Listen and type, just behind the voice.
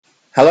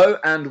Hello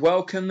and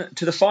welcome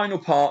to the final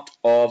part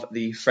of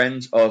the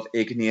Friends of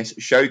Igneous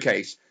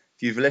Showcase.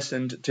 If you've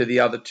listened to the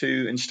other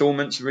two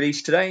installments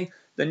released today,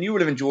 then you will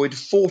have enjoyed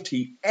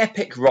 40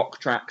 epic rock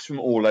tracks from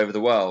all over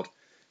the world.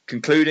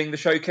 Concluding the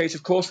showcase,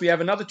 of course, we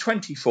have another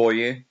 20 for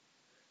you,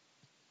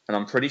 and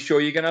I'm pretty sure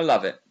you're going to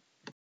love it.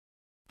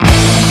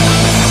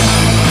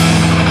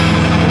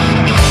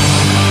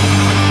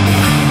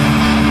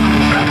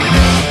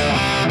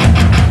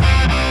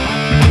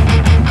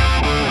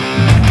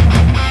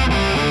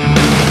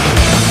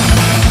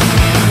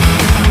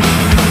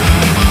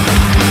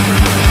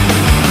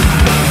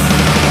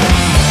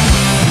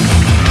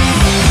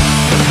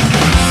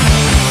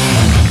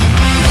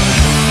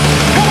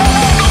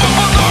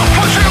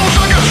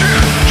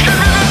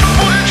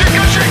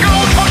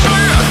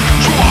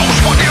 Os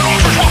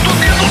poderosos,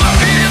 voto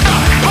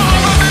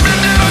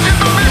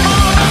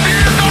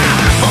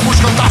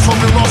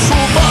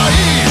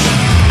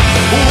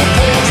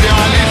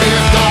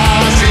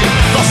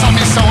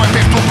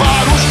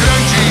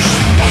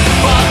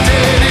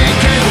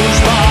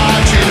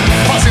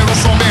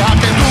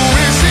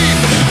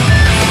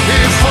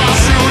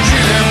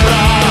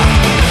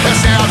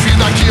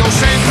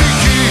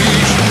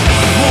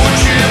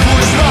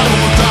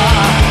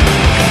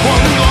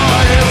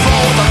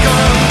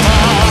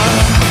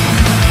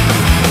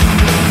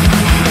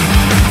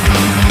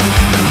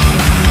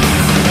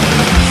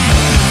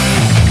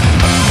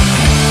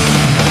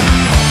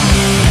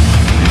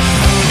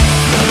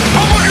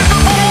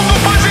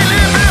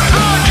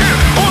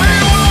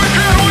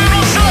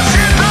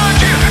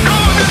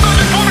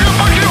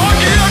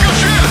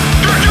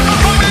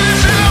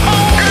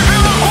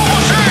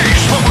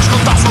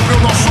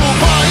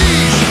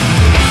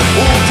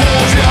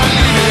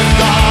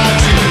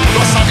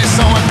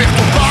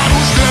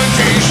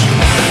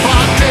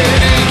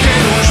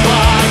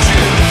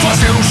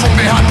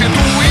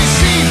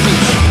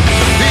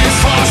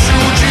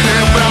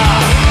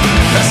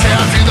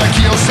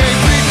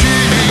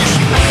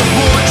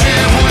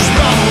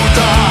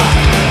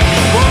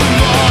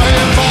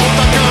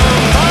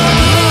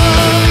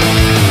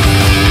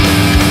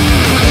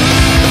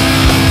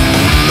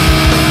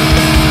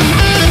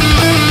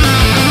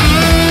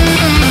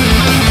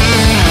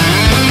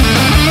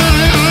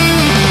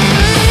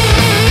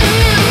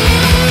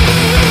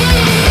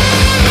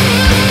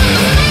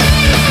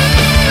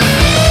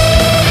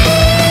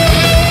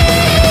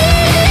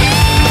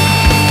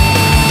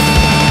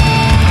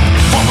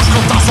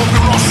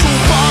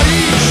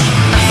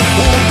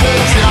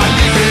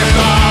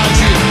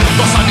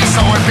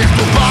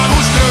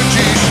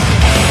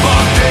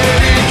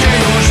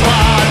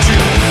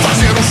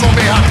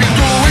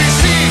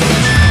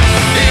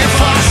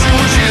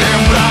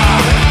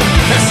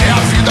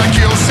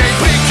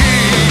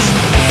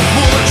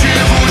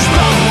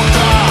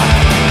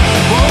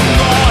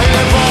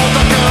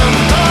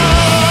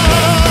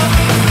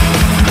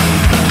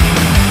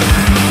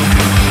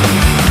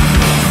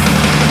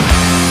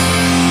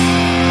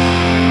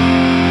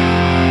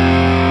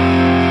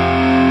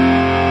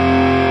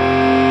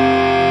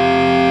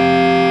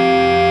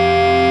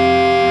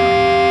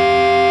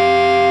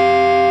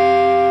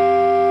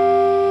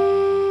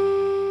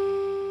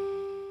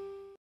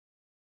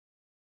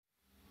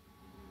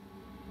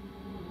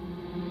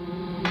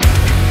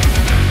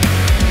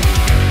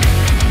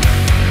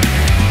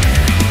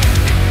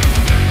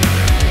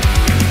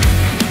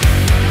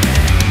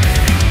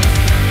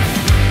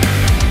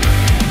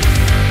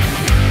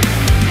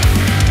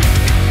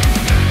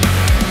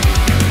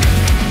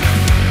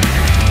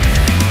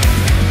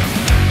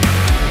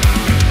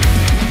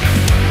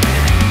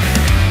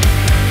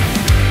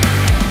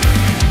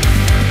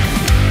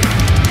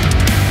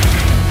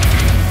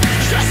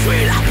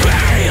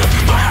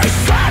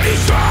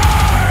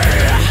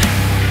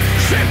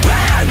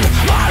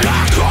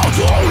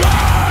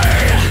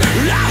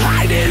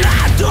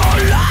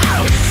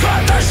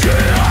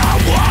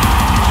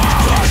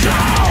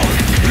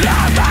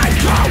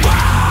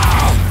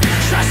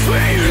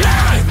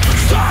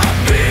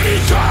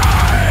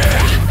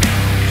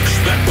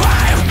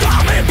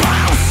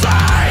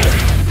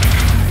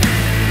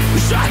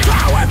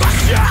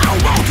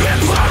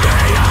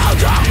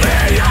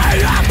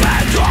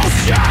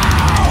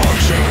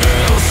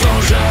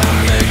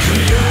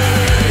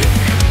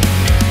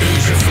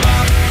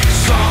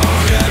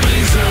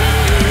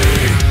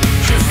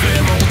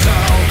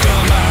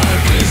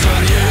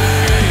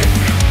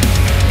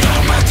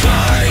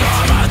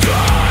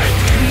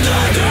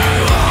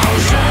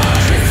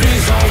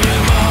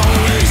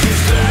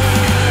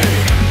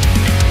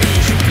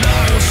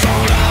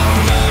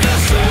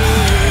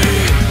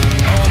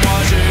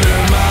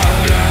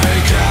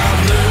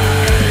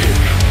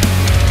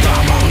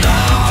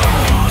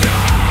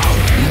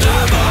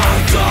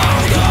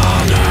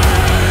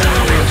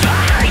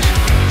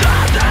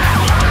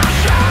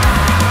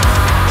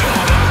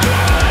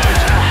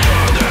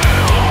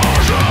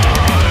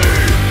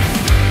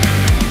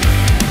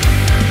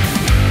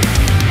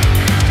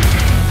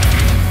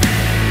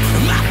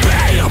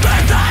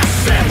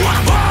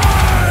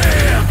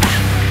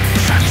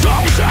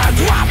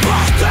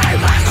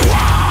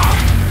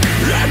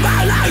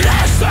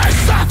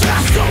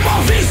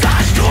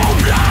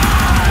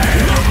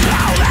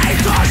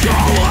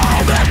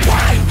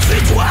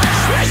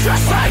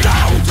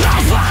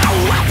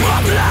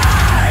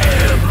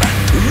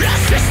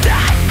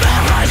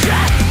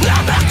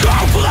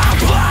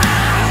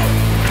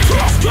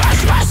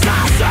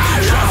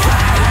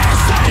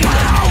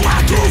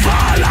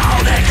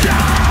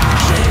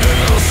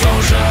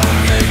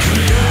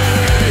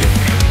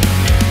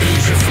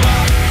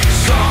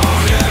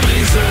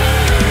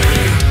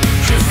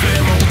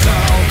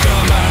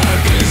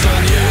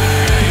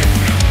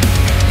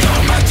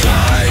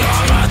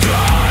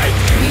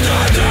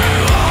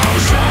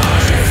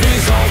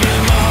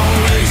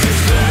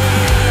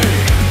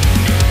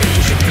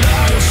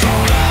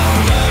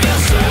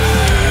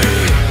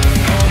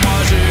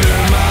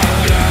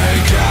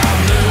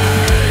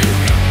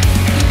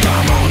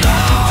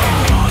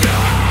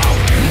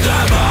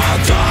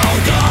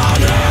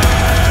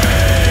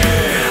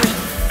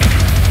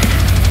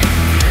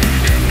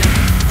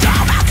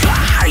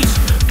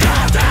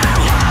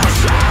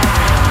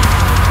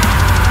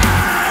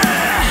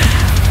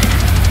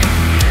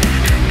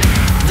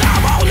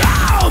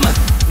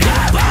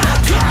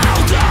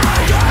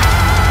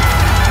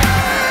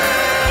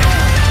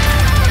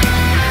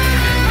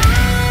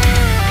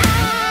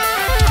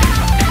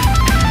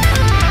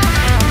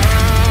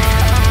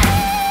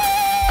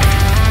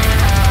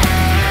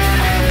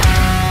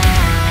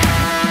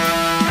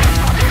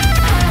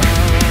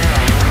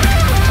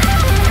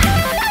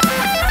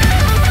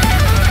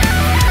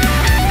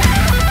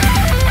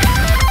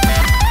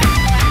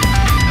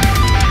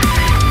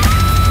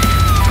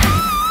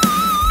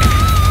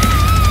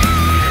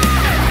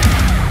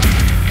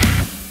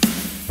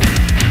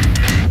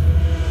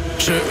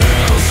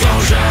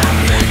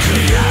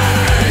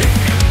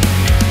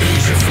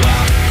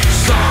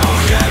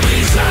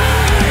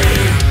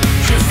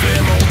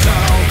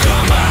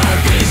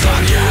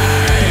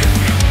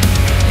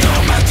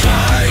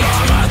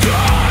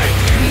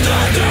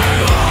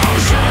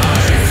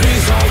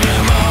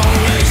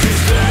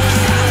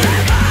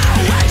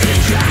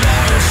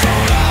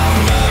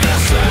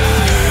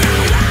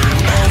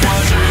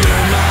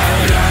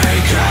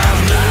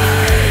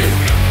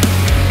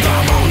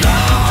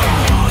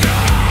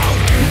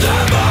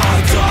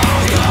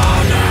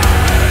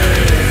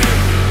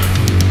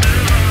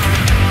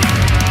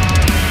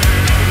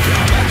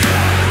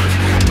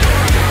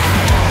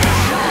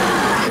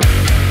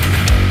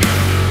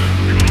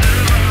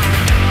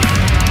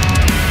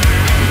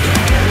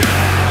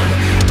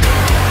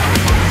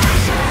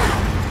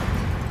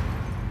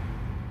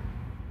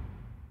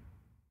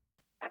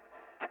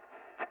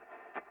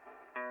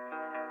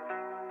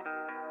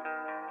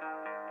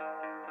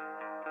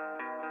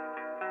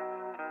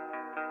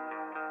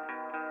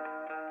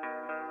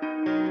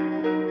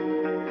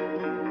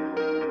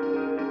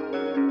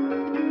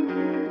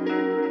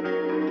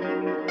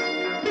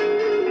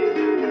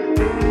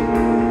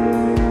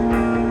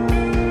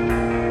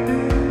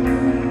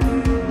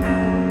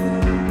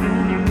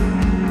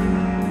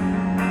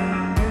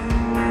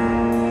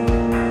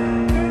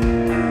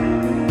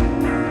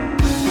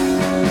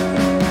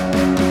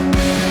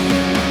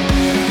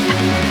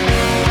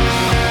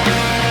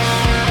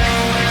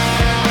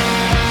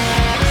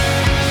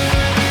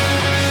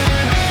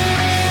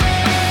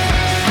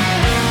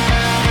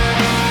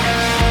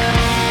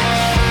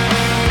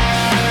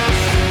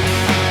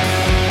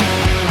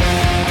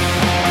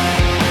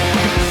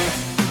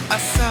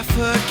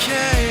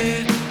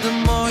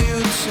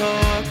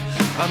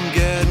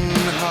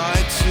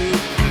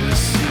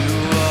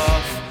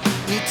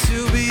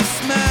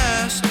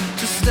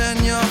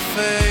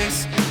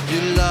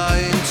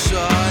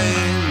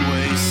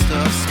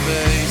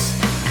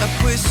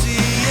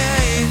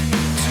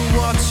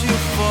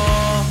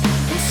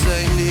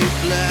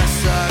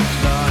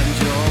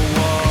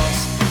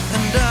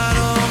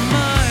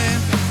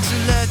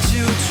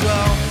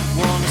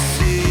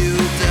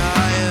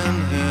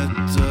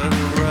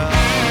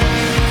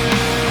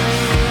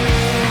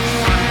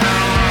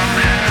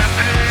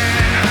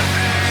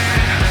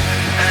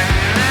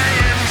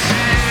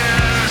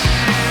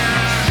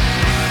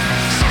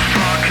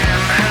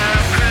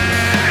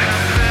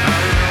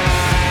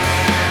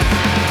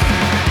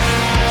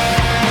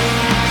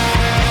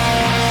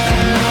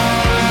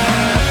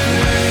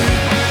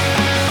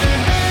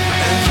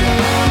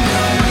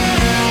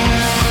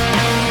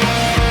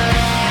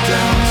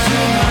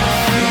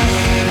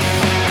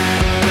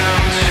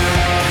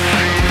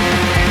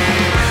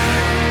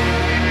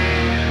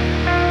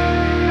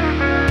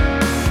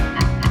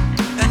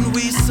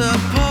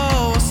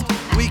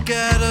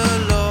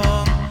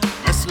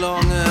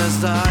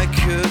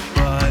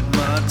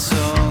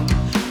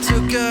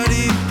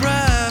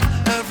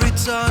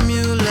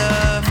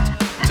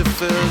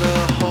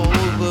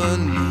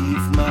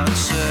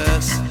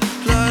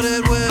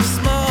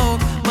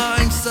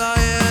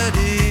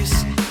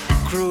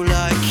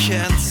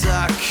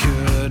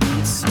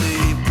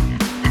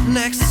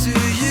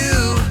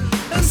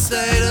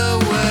Stayed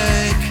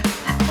awake,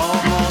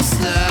 almost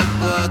dead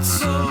but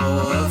so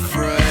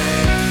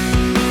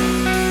afraid.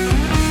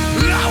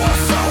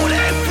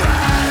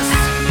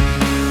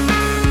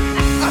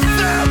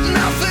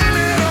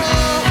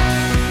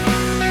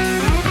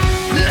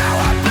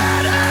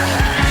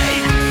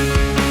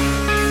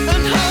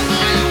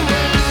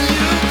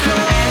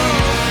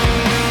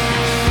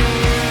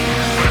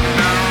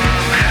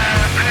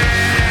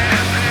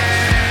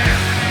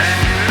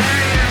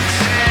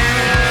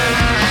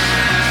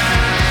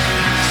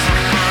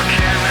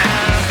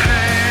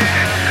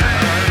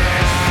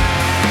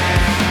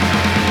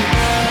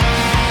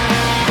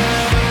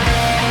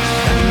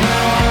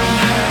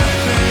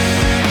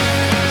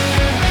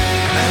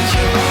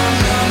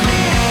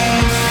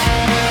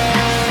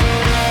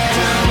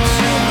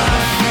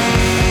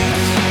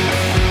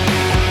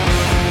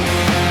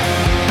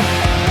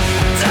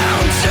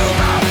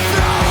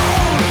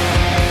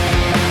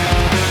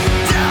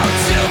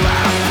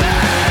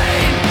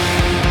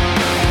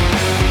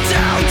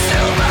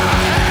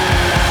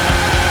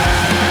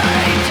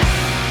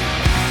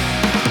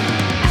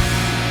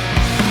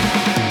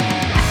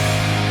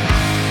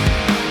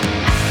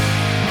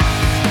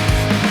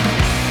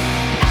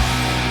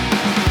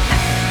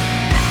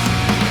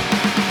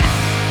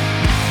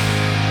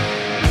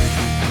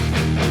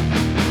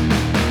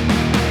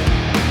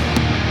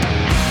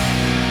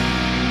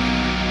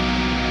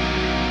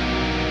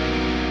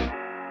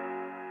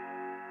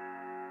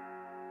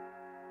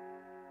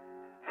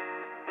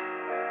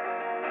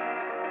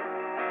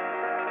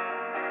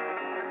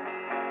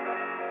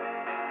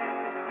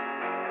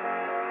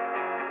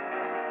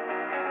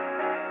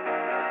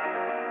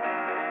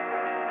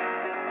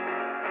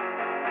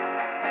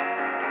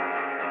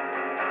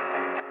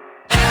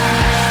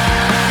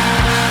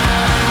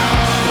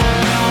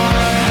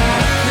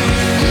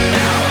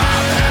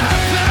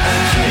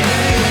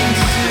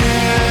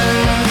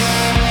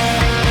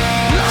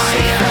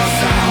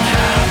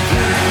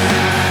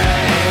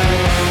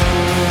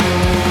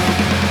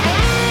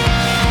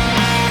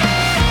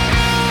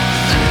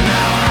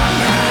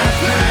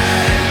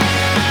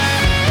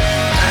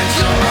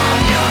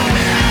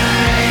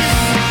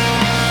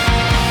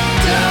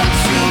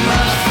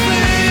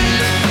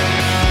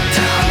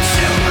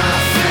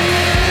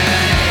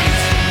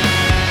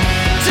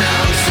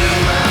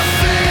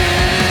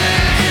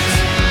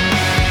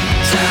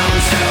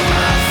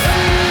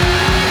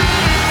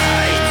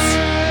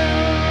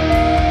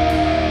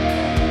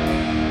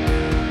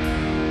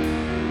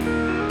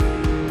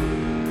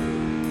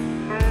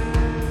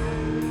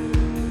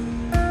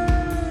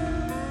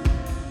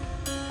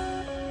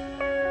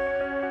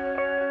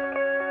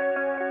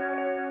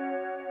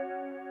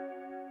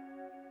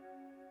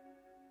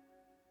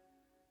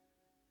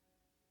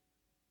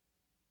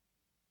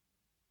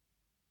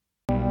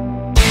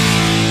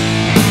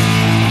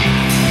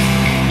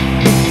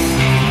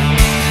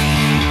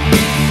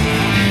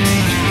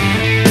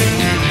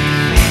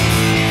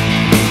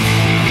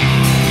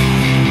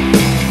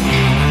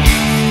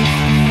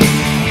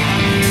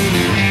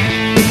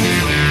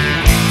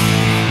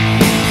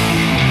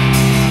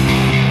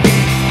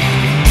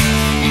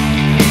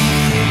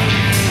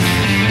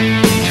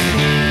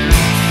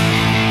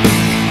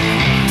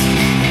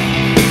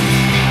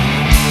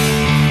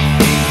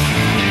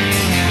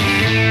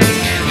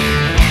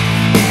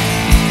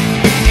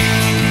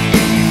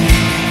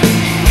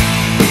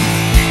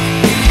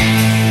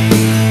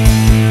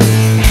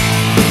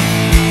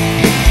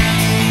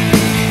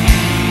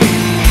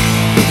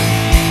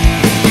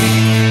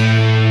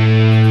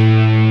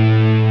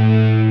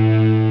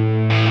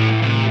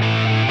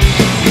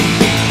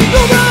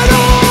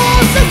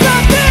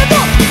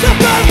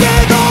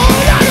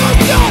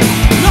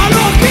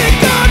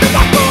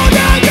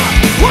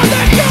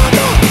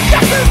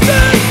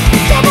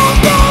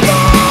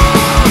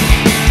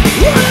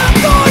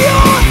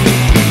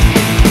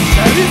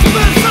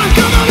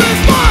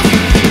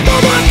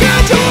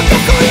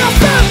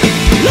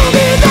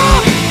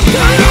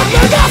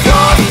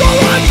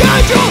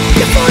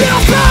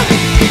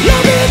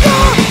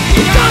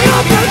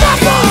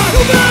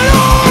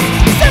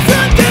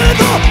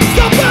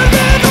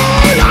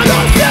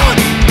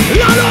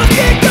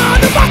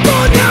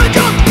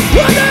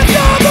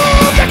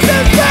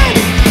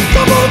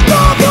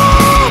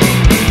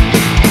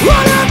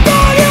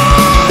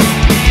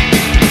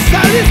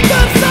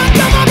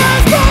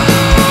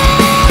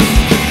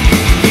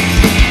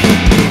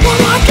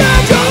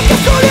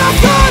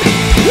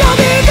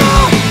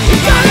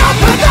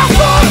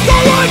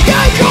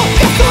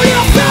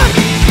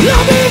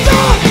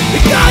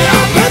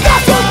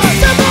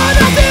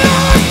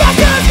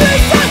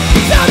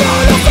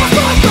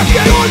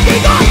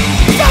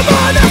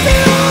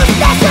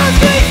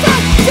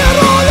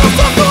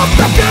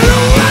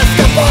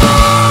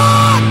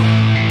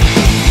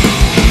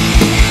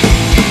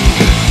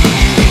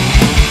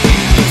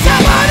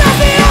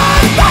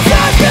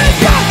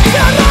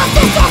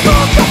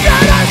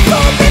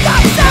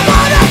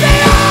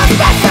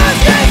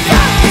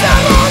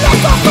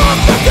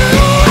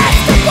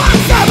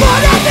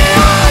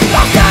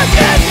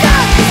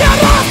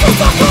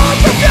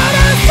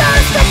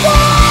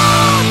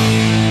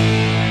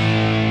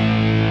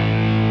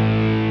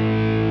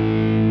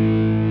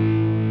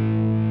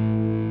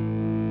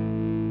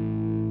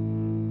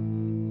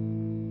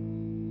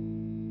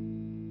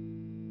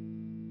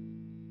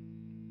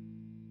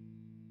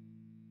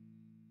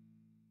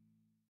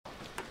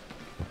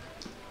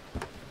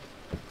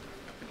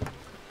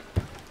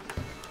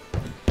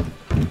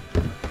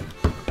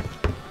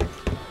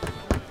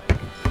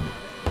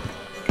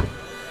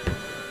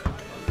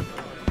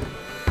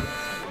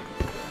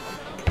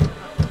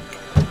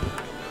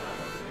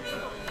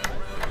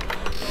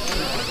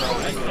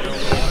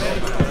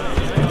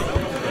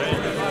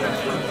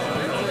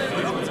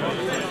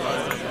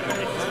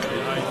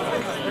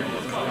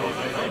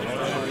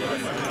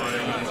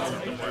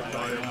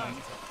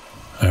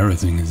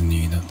 Everything is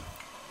needed,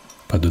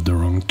 but at the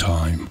wrong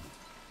time.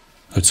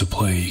 It's a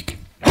plague.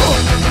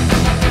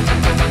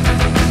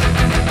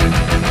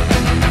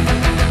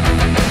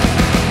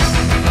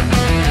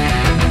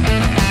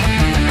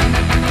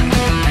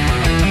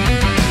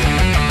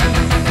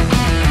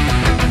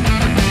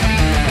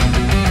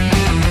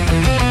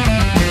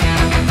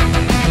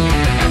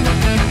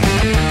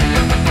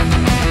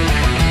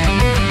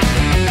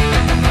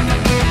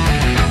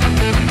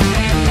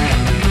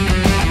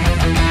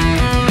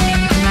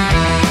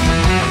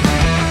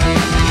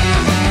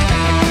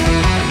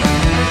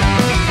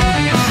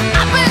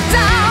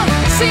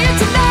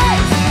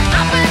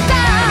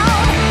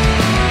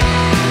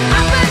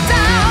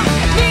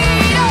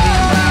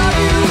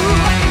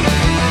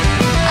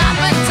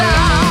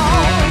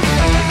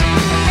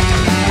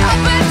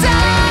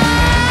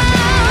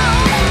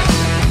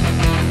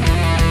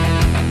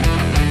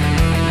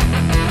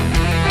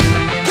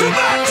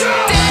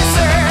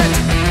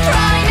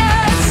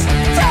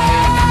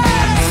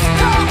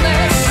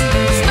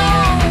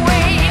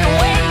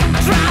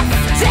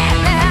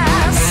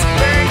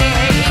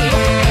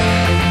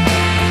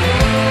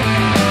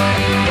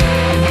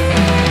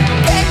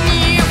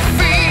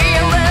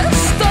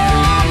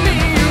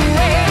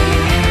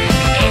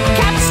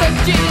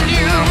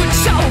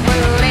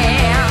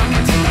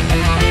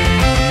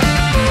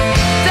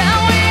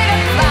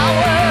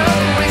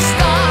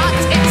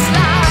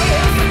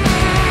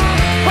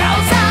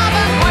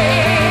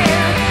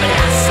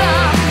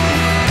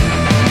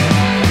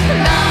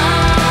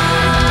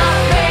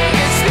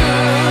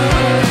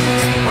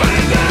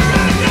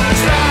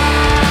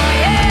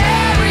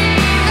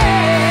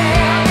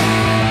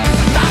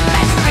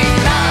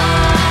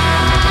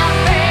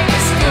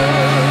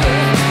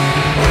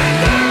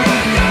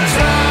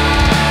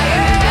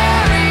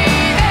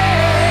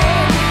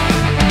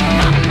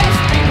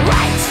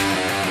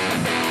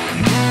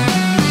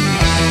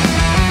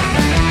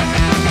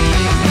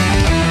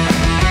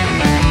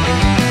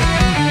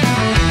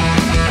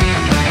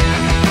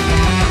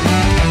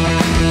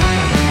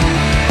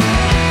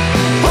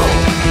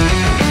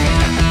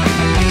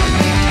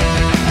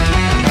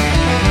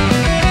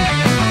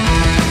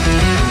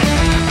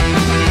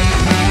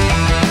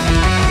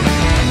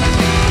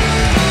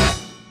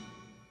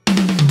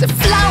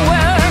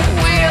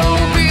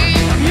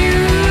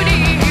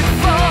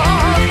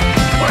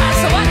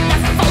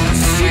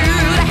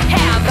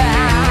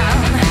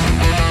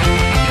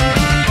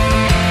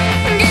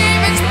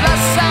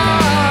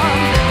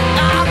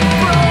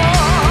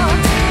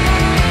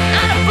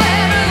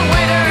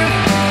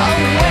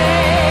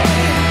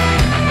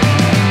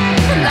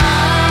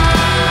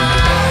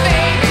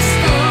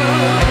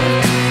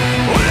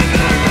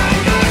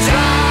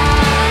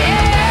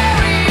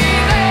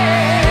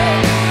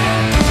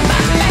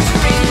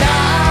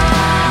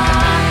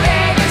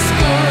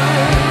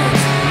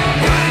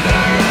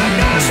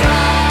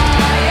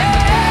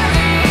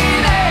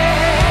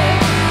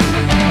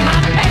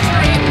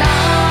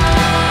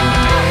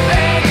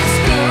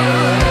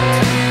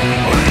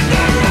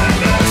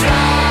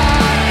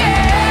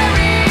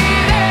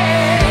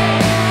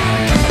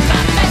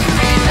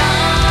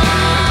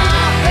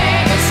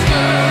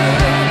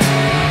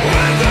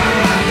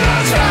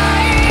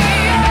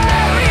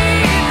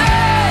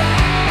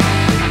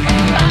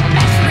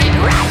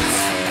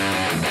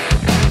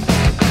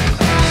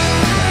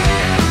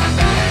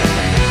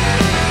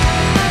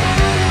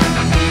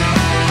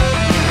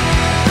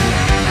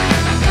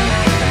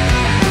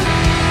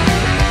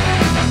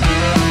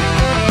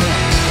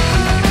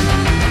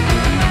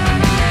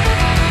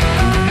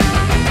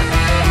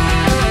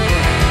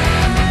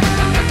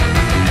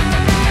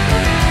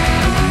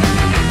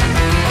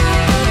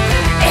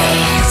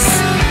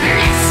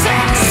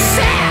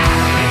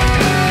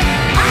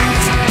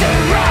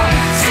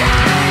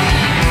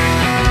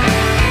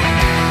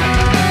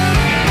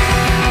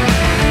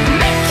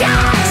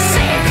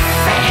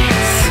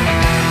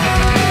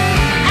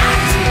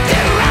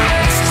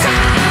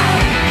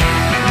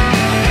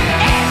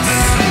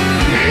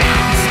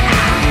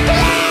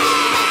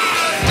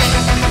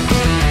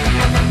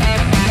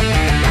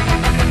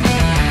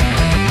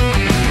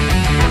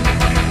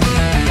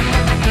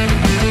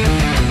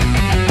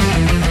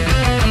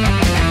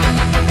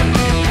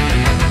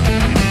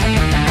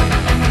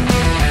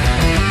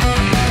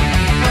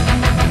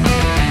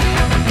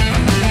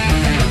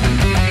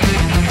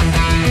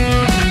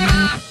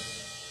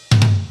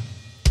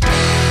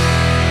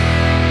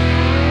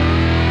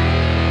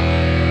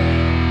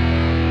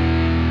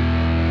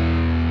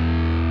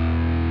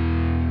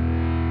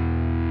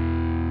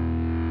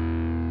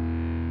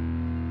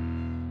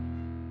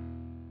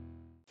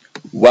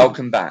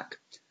 Welcome back.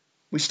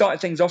 We started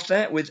things off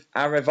there with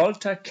a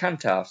Revolta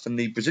Canta from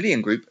the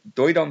Brazilian group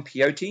Doidon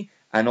Pixote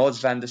Os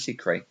van the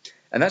Zicrey,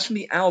 and that's from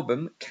the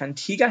album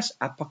Cantigas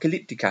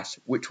Apocalípticas,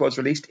 which was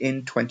released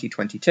in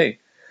 2022.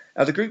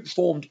 The group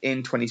formed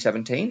in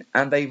 2017,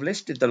 and they've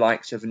listed the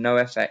likes of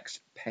NoFX,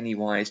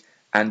 Pennywise,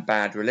 and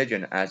Bad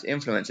Religion as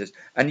influences,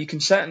 and you can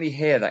certainly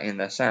hear that in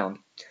their sound.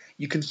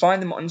 You can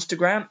find them on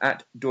Instagram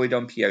at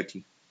Doidon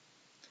Pixote.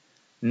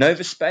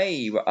 Nova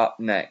Spei were up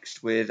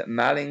next with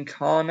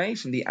Incarne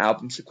from the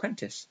album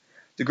Sequentis.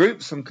 The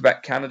group from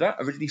Quebec, Canada,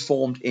 originally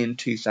formed in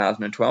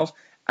 2012,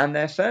 and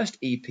their first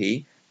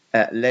EP,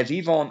 Le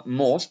Vivant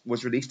Morse,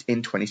 was released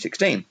in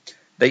 2016.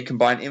 They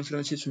combine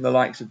influences from the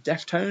likes of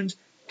Deftones,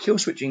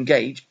 Killswitch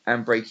Engage,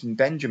 and Breaking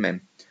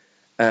Benjamin.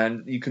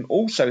 And you can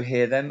also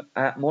hear them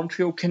at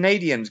Montreal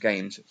Canadiens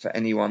games for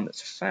anyone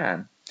that's a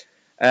fan.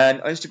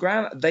 And on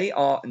Instagram, they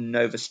are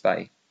Nova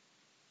Spei.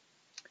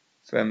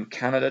 From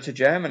Canada to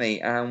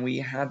Germany, and we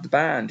had the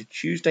band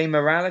Tuesday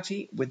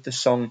Morailty with the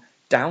song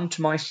Down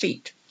to My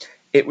Feet.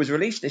 It was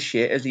released this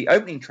year as the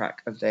opening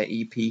track of their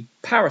EP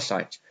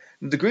Parasite.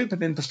 The group had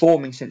been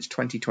performing since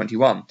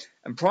 2021,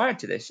 and prior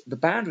to this, the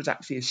band was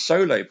actually a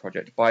solo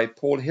project by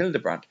Paul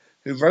Hildebrandt,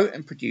 who wrote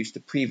and produced the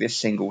previous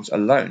singles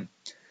alone.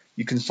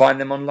 You can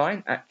find them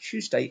online at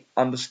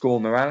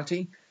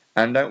Tuesday_Morailty,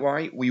 and don't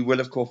worry, we will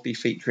of course be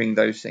featuring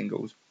those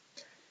singles.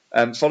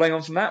 Following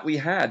on from that, we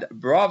had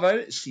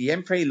Bravo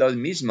Siempre lo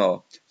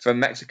mismo from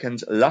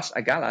Mexicans Los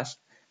Agallas,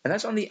 and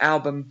that's on the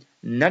album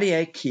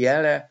Nadie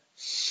quiere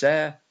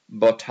ser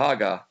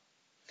botaga.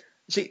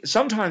 See,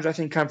 sometimes I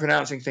think I'm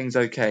pronouncing things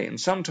okay, and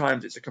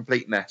sometimes it's a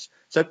complete mess.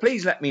 So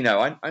please let me know.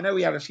 I know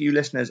we have a few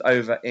listeners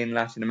over in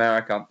Latin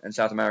America and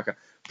South America.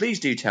 Please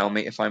do tell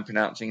me if I'm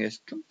pronouncing this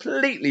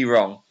completely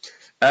wrong.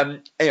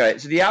 Anyway,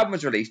 so the album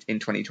was released in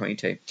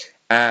 2022,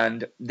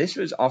 and this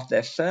was after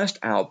their first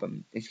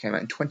album, which came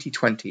out in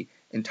 2020,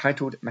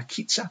 entitled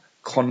Maquitza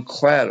con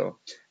Cuero,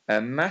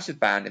 a massive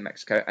band in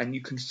Mexico, and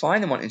you can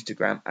find them on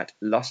Instagram at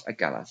Los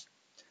Agallas.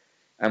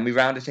 And we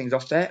rounded things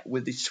off there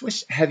with the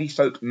Swiss heavy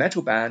folk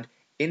metal band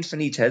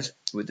Infinitas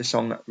with the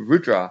song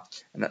Rudra,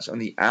 and that's on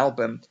the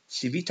album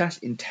Civitas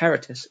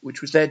Interitus, which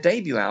was their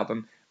debut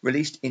album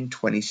released in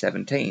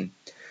 2017.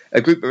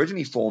 A group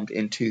originally formed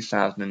in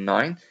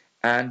 2009,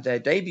 and their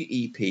debut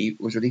EP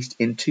was released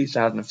in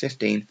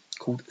 2015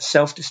 called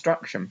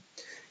Self-Destruction.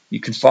 You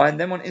can find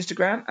them on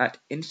Instagram at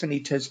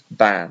Infinitas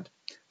Band.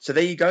 So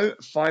there you go,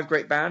 5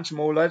 great bands from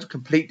all over,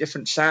 complete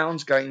different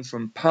sounds, going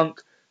from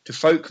punk to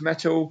folk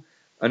metal,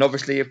 and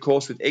obviously, of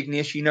course, with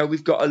Igneous, you know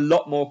we've got a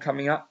lot more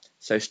coming up,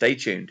 so stay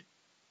tuned.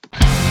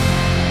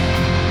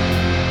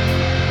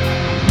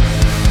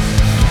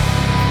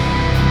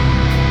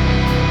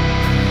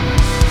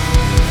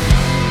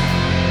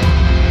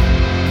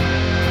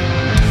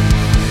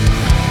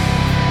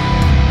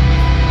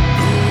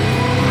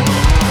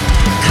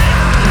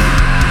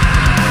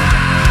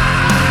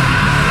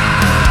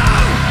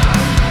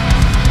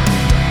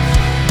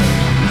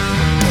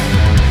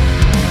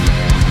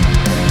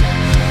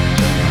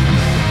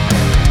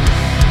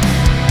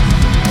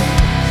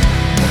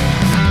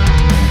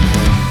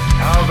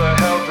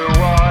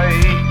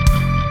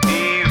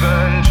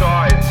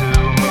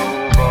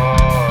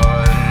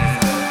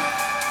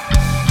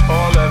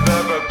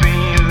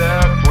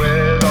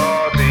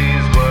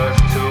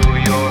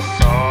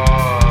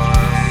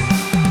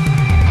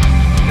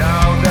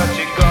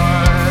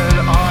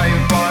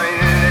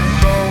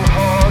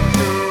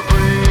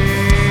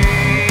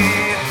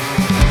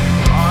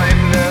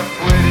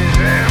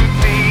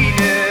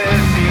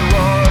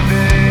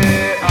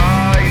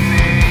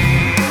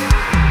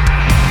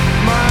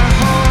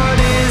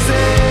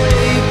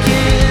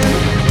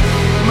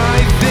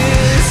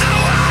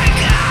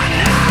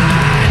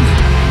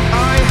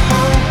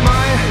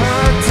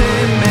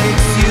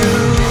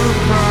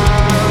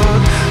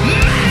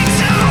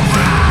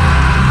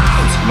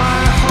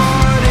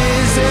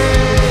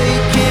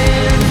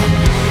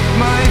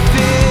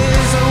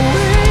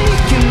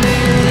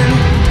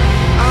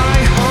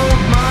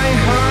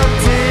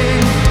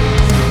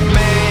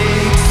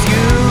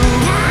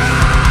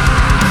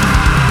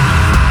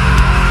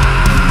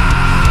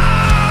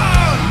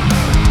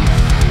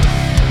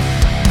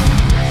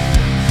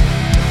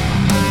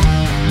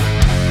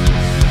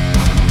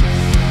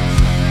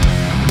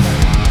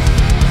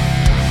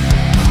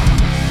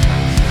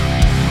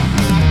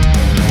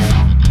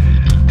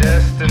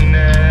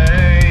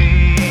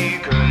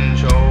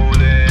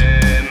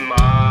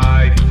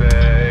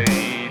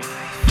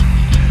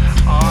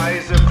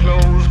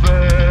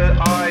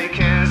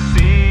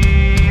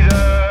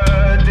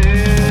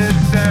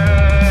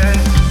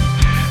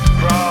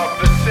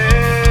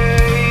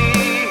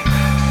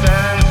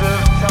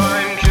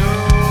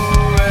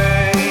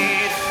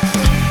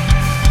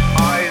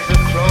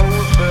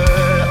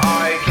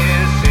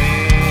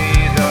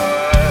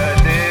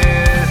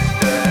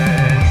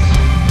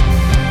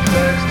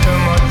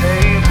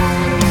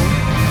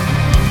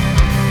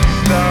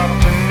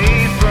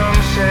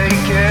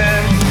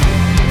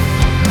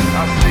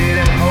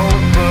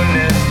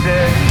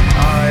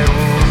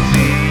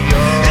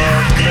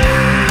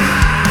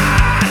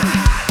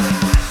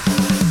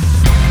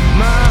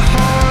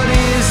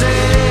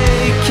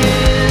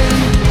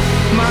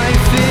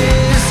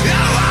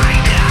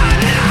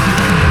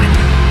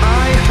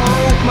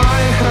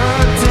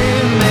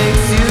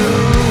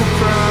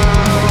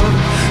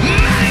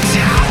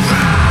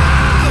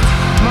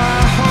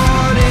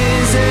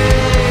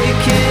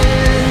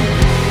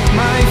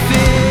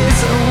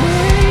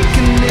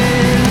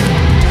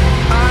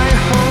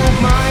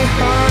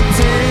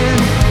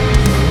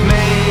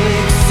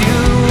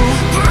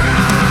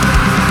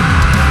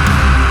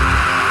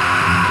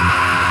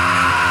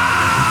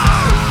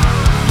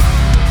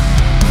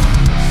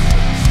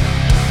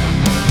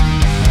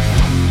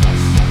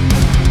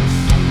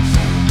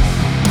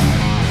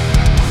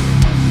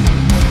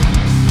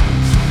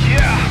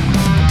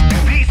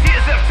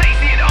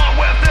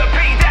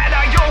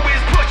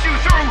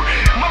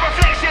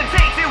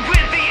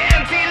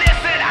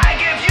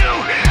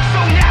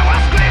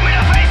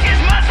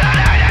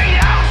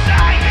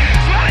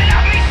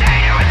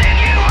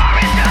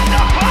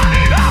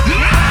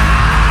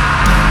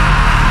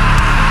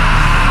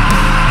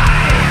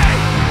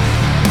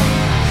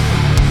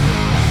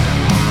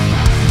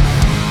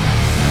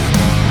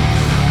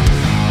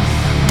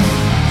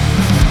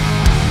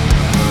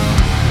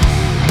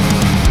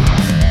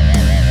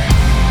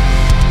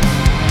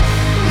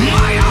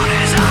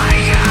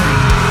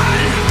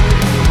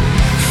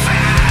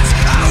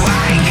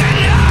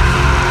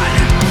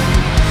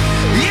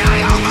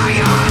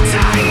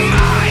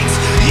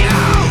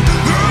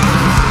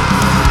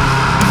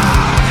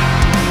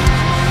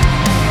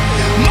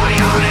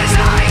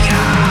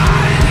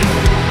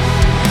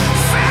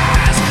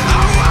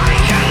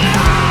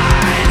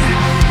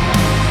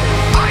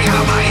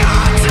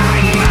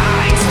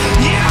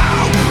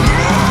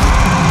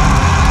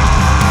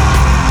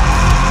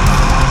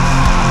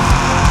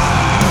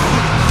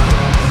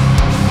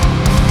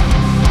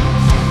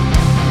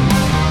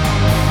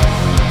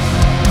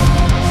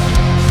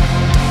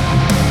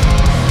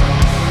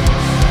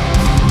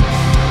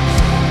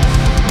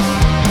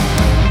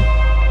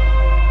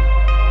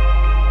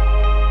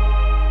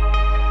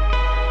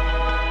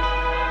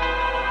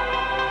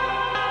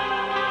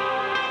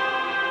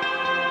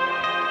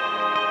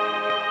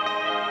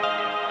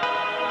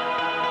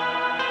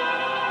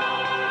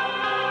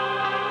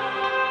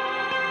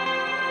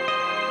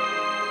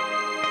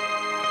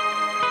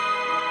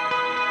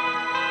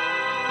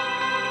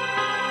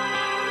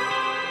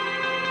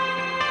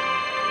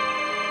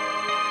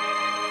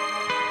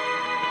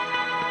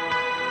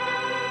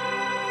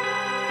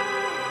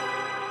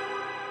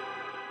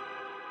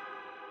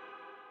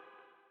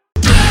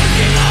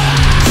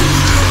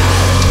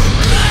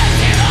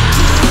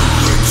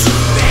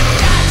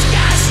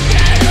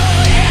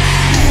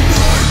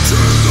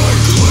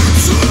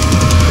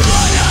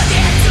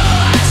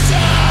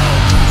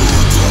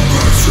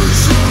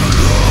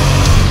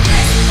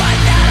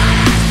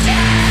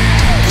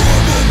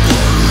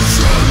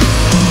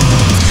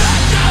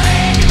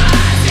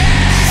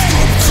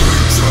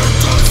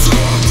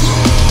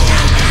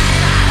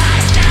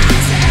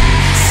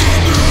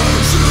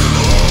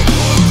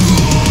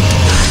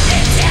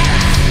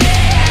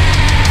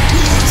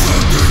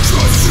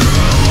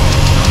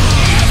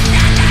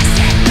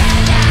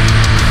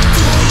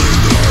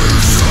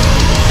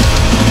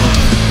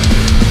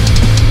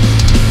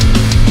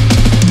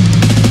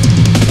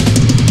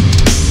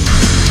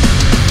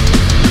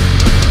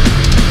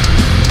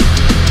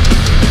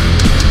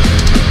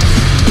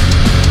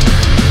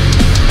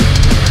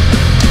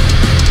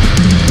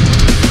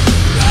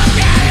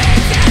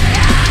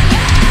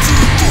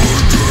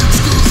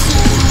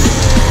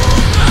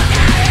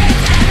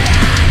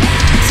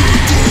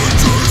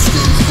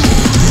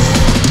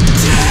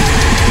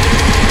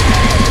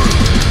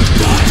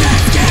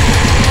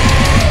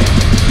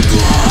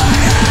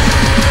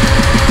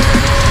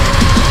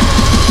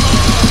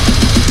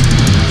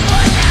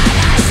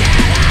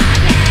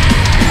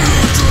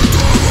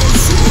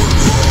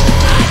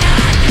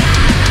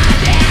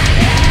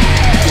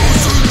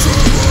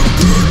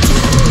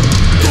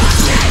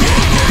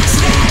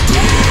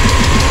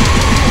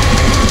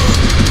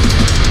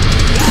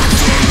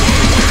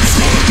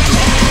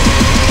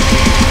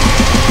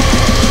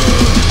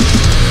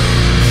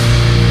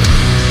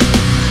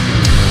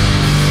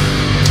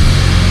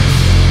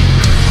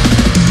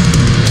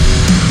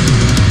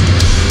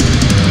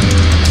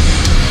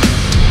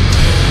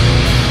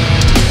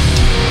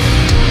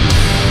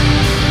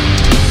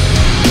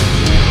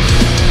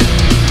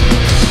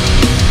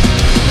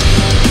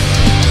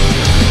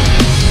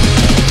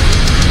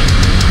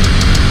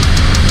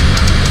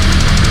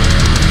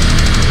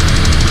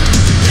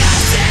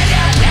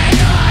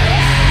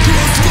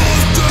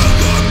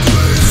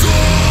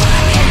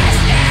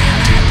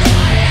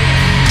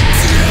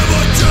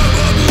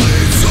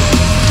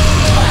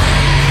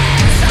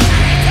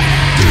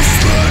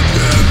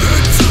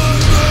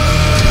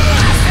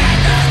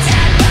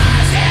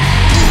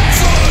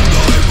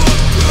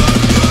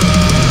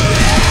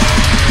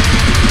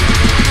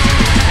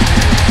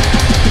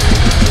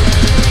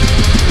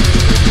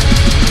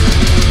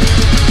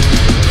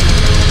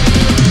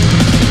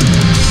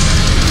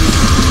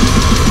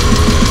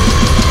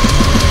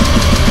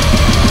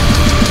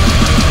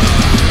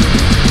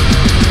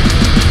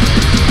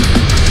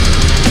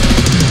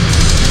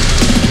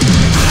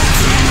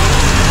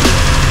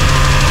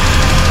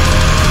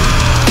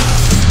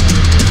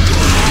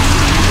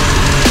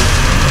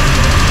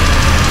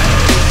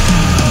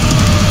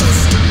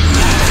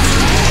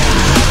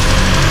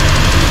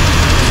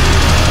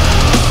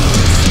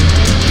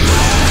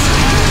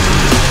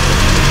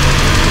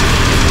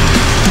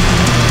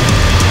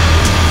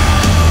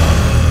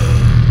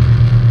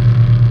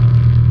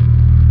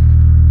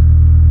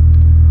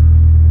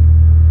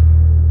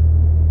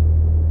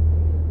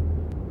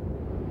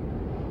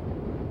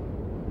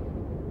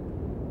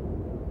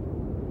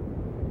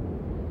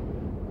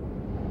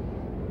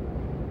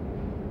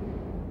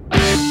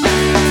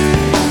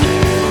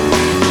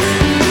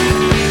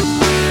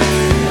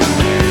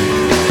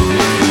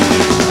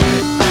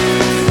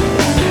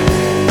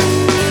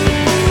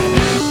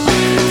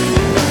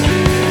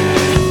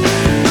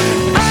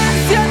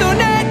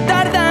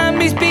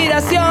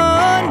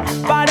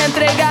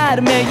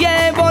 superarme y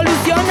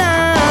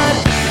evolucionar.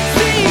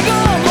 Sigo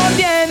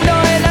mordiendo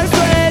el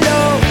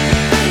anzuelo,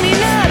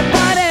 terminar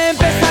para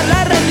empezar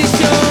la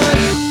rendición.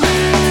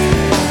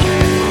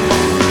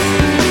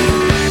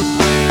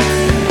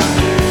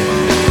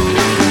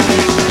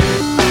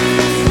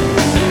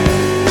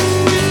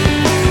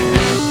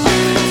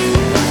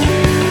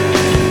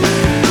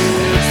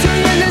 Si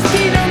hoy el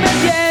destino me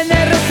tiene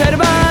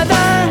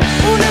reservada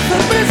una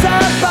sorpresa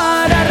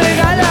para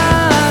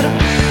regalar,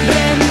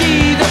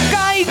 rendido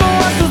caigo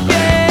a tus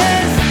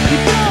pies y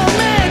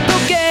prometo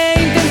que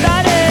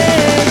intentaré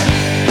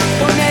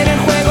poner en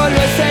juego lo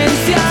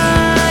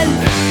esencial,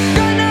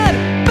 ganar,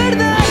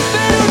 perder,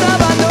 pero no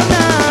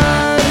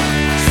abandonar.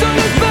 Solo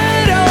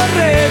espero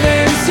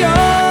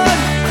redención,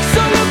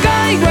 solo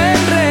caigo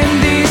en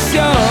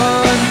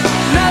rendición,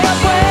 nada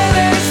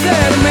puede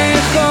ser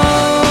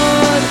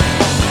mejor.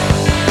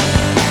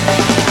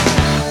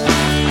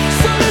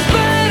 Solo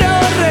espero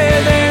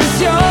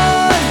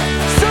redención,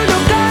 solo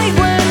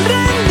caigo en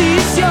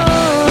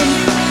rendición,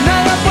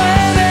 nada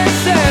puede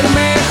ser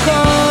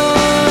mejor.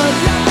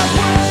 Nada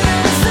puede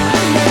ser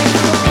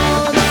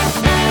mejor.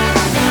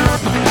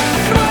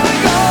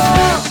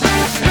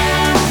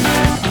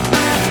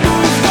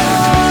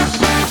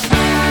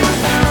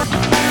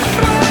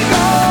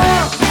 Ruego,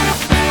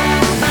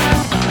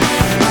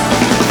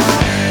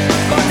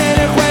 poner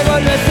en juego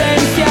lo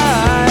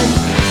esencial,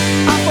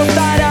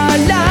 apostar a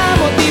la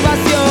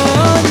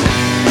motivación,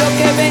 lo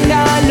que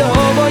venga lo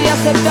voy a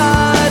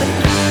aceptar,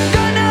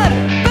 ganar,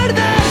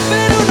 perder,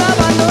 pero no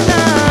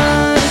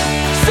abandonar.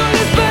 Solo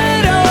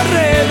espero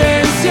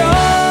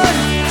redención,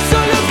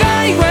 solo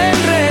caigo en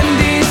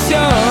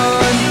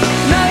rendición,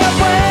 nada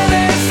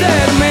puede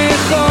ser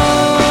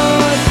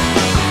mejor.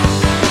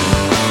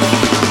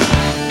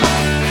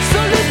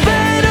 Solo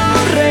espero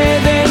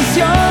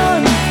redención,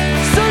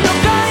 solo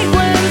caigo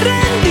en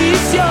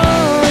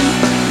rendición,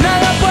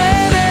 nada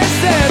puede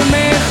ser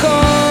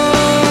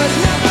mejor.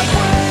 Nada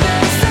puede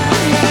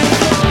ser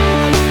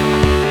mejor.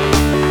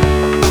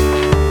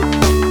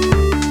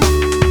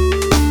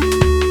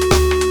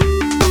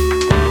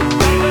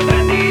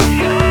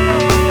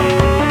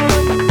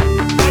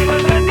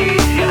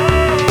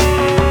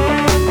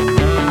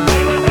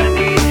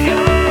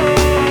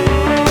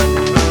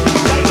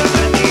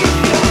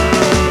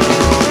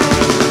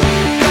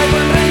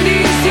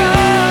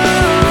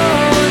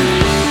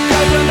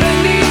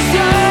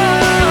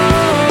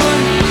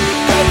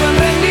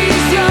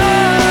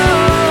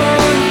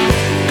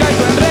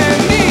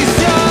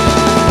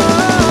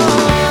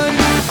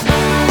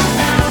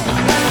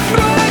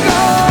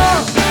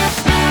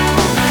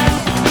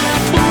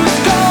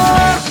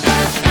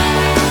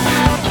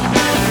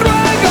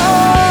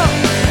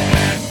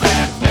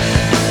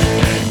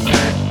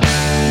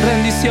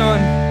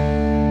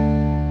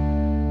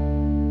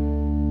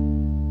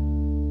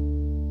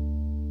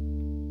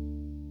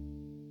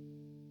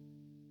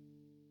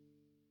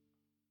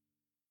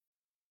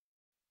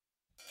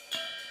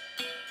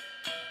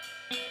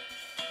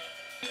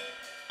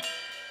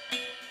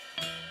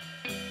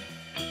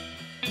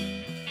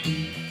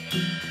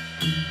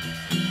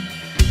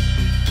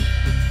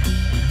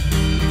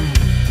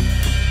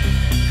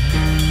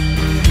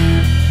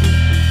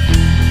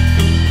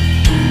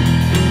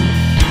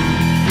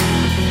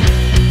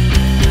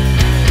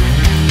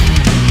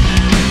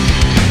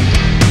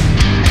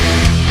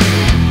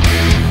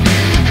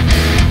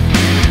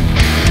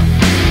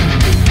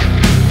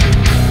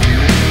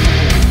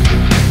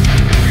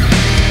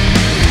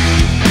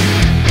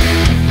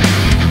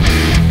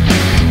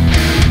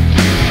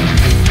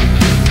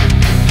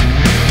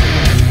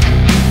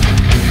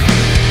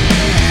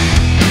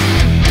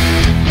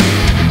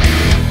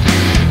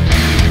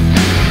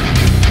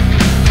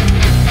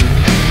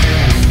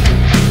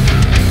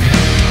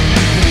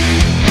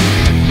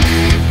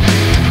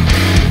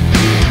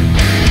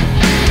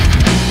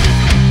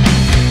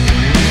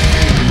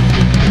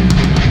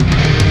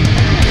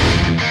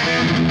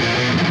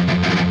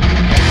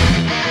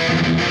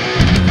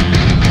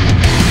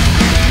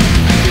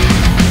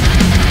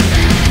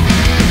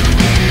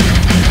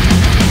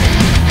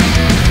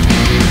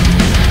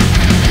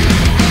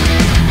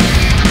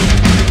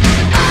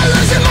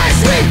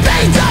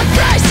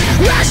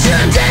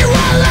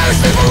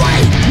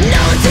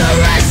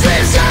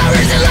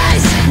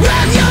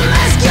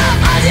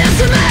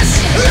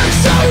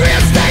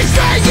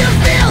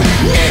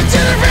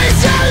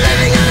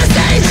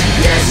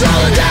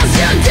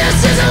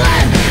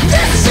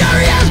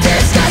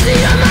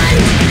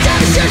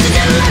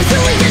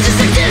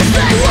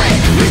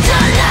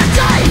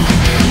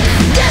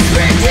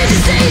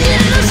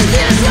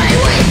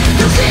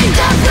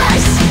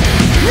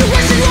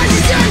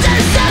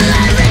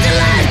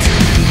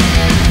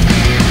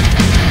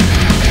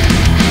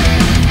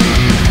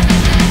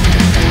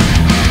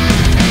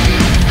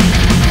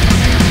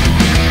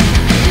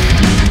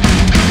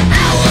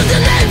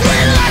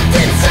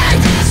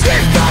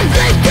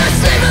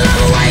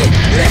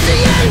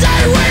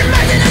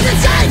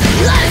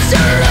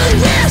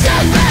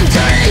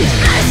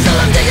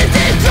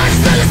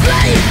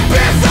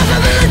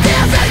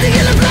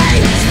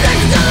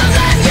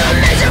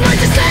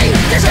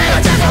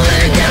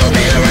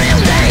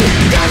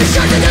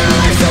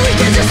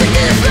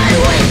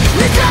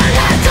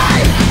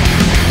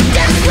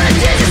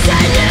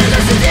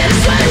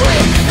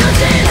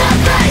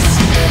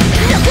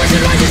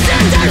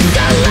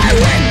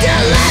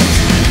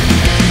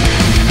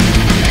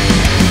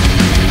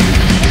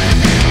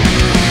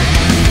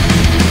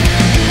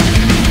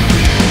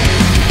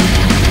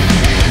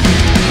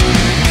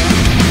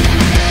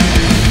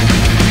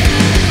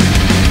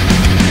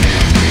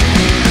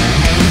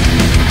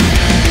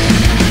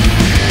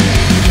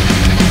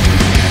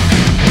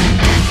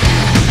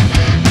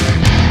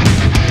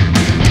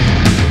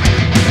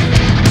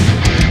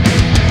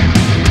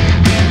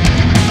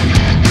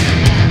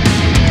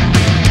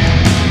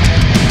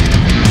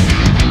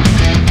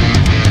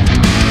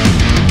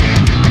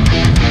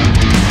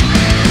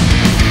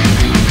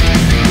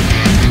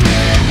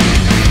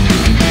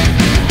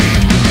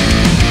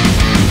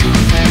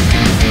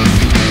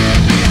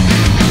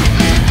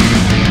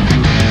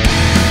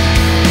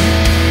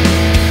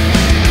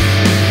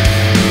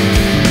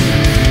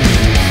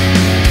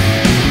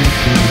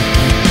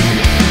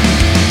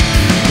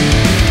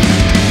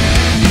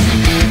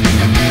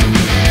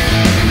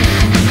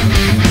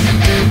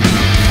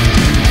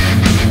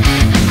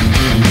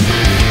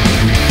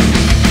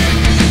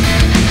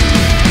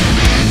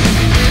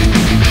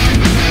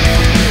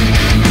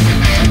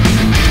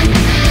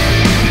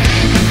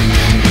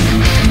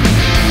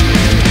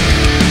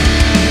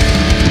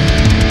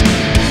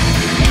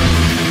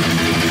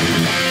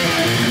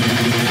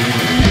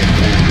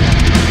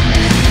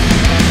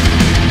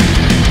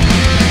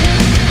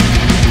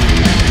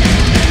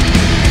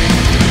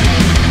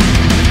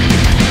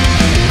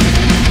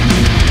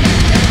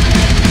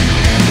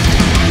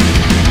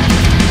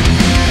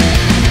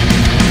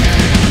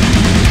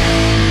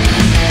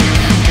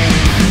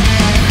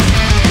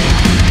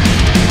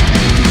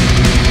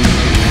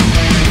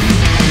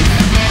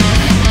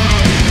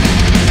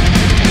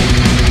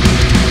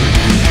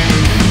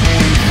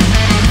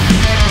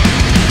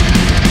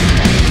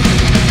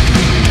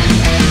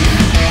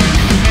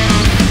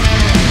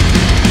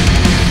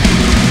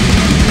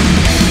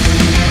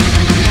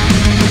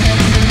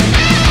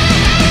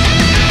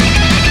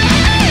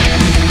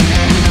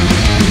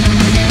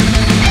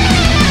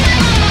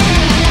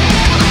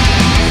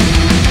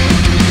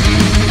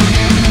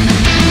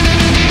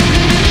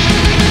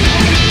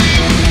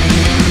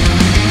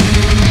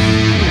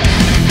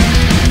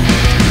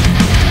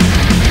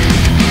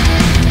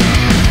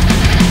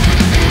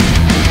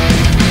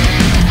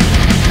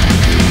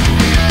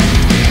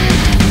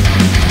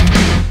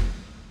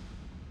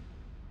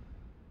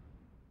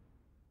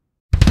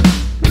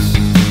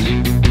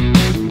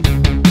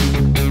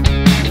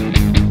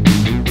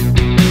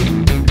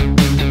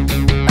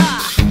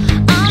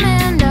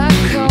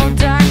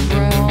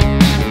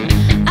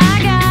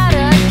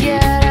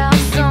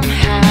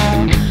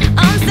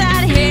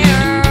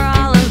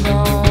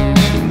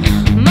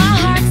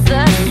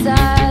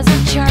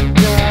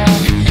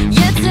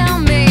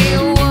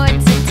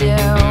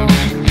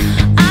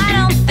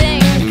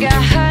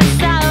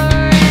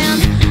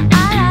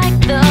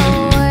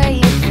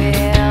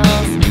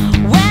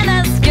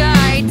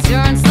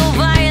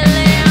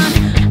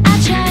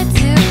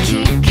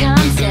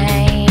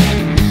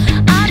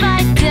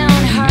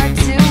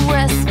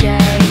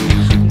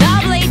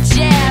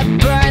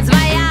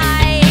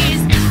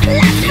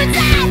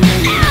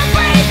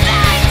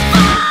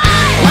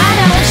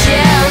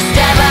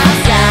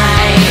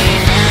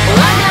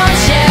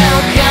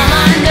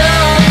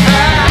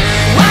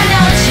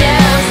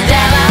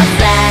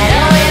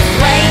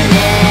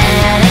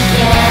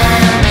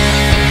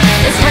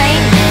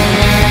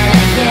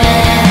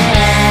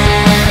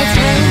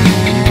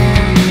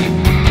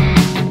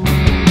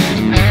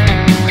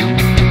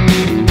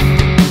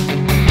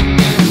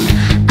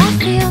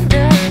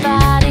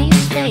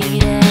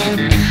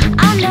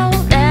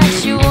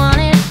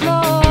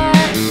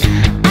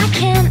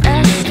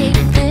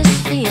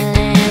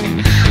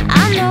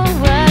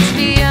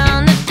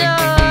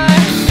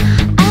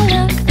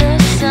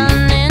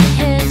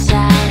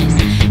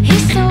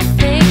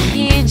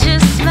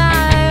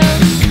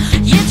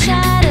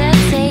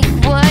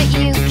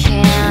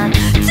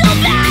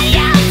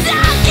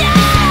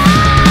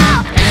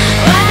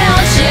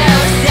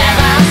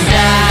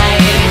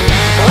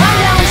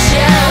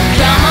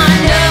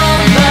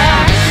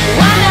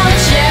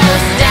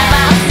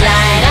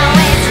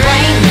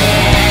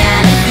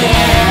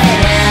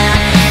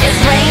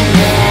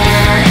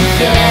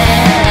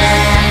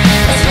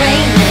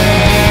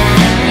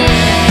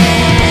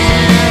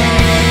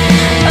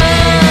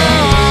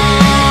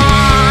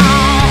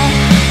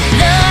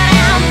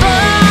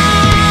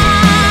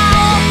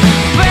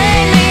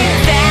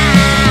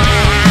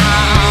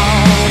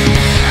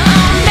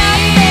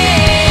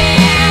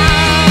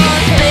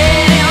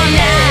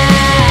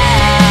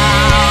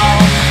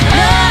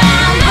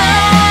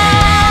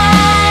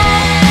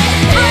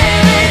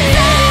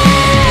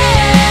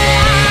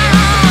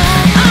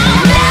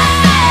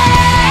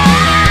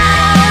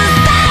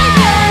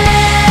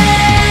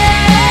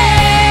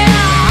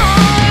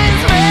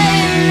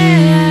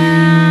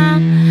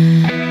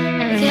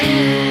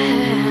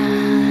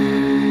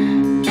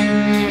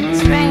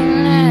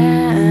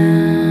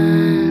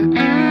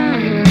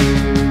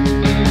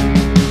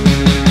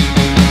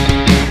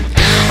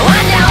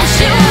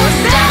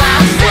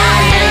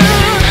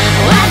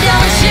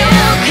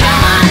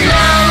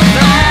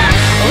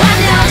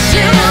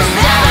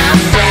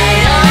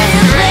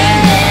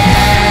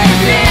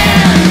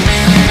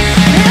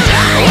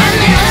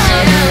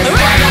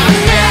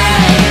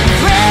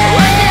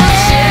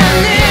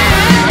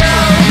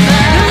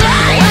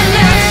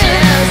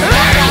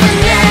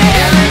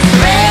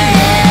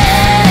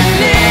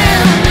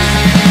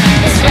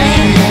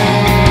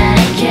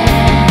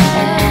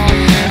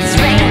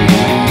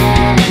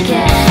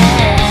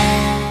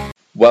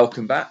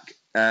 Welcome back,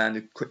 and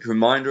a quick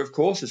reminder, of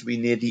course, as we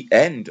near the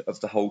end of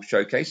the whole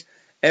showcase,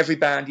 every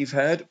band you've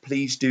heard,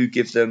 please do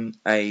give them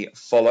a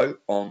follow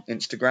on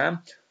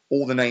Instagram.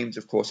 All the names,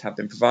 of course, have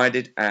been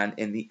provided, and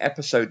in the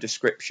episode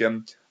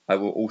description, I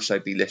will also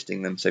be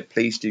listing them. So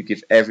please do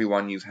give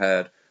everyone you've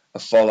heard a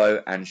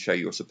follow and show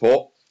your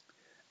support.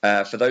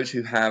 For those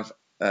who have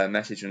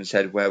messaged and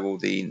said, where will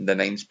the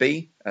names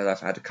be? I've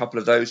had a couple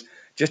of those.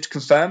 Just to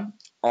confirm,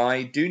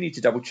 I do need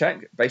to double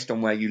check based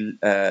on where you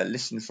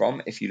listen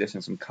from. If you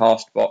listen from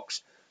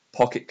Castbox,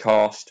 Pocket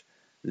Cast,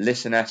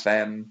 Listen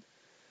FM,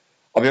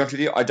 I'll be honest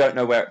with you, I don't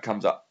know where it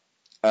comes up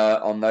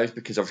on those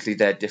because obviously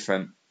they're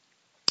different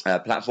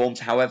platforms.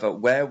 However,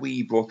 where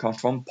we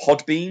broadcast from,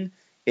 Podbean,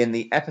 in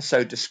the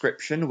episode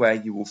description where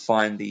you will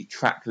find the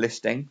track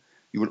listing,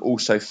 you will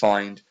also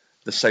find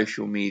the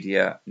social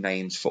media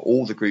names for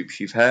all the groups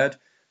you've heard.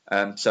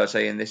 So I'd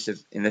say in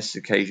this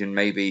occasion,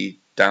 maybe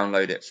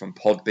download it from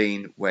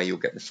Podbean where you'll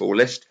get the full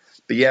list.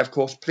 But yeah, of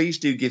course, please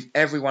do give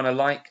everyone a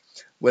like,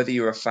 whether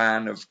you're a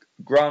fan of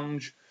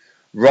grunge,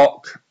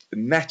 rock,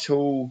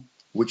 metal,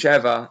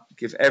 whichever.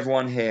 Give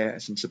everyone here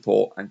some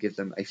support and give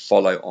them a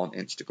follow on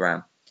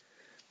Instagram.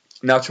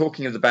 Now,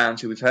 talking of the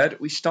bands who we've heard,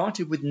 we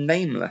started with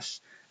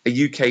Nameless,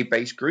 a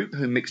UK-based group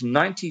who mix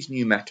 90s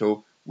new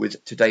metal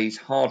with today's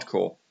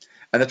hardcore.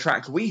 And the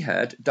track we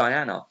heard,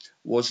 Diana,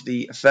 was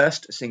the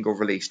first single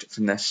released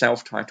from their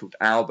self-titled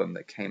album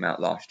that came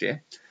out last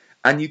year.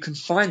 And you can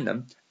find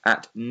them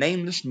at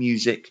Nameless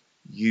Music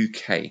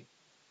UK.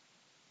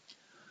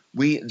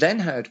 We then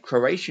heard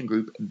Croatian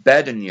group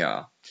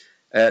Bednja.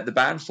 The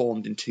band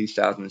formed in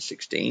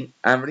 2016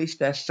 and released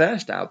their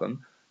first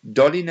album,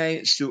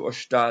 Doline su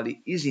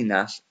ostali iza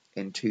nas,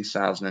 in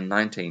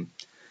 2019.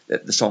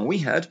 The song we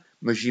heard,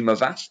 Mrzimo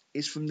Vas,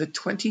 is from the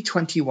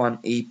 2021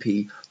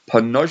 EP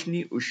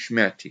Ponojni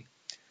Uśmierci,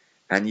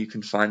 and you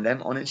can find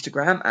them on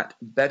Instagram at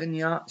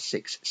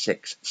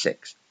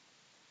Bednja666.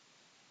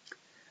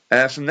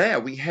 From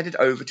there, we headed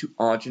over to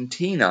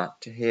Argentina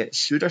to hear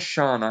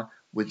Sudarshana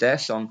with their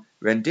song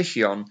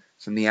Rendicion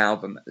from the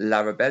album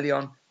La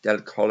Rebelión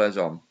del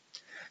Corazón.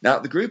 Now,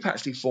 the group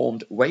actually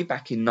formed way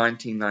back in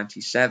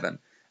 1997,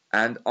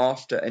 and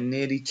after a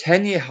nearly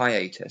 10-year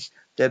hiatus,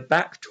 they're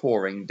back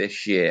touring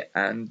this year,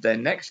 and their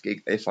next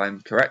gig, if I'm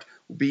correct,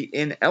 will be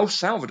in El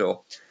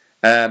Salvador.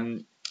 A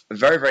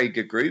very, very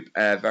good group,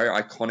 very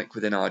iconic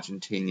within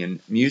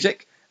Argentinian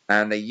music,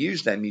 and they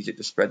use their music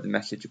to spread the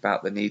message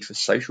about the need for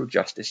social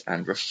justice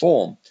and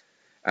reform.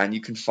 And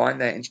you can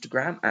find their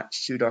Instagram at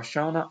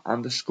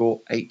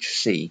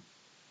Sudarshana_HC.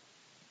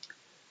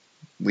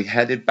 We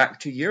headed back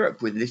to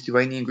Europe with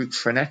Lithuanian group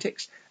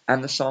Phrenetix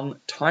and the song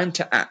Time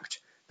to Act.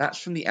 That's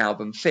from the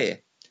album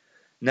Fear.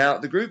 Now,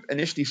 the group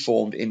initially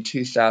formed in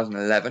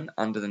 2011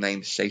 under the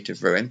name State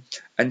of Ruin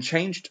and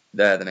changed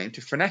the name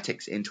to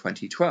Phrenetix in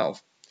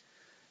 2012.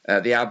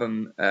 The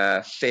album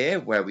Fear,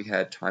 where we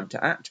heard Time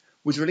to Act,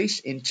 was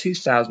released in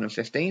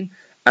 2015,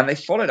 and they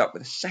followed up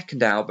with a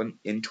second album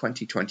in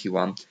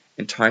 2021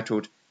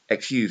 entitled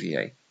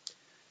Exuvie.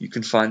 You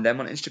can find them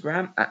on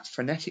Instagram at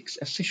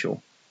Phrenetixofficial.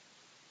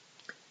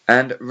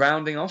 And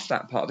rounding off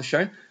that part of the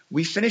show,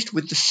 we finished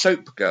with the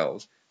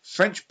SayNO,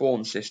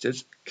 French-born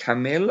sisters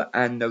Camille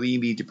and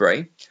Noemi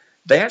Debray.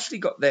 They actually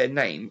got their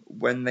name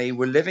when they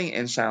were living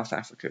in South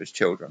Africa as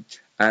children,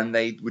 and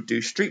they would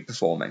do street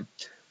performing.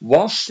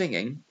 While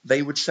singing,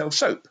 they would sell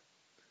soap.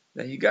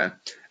 There you go.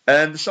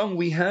 And the song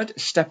we heard,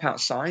 Step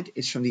Outside,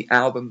 is from the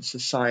album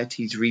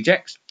Society's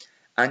Rejects,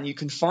 and you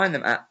can find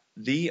them at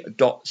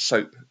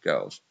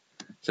the.soapgirls.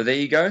 So there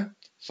you go.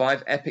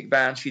 5 epic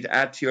bands for you to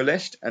add to your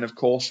list, and of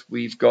course,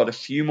 we've got a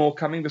few more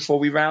coming before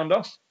we round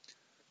off.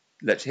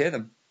 Let's hear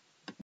them.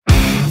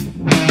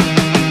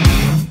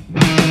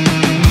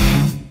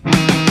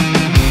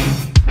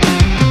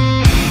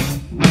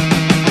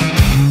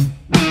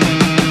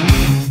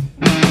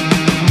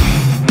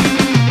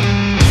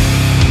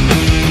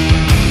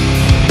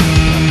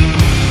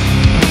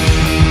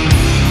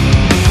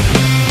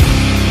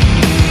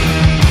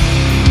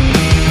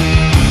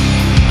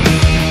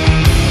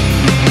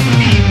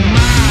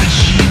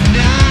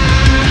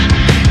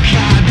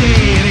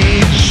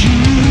 Cadere giù,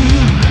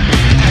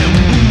 è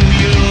un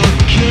buio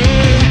che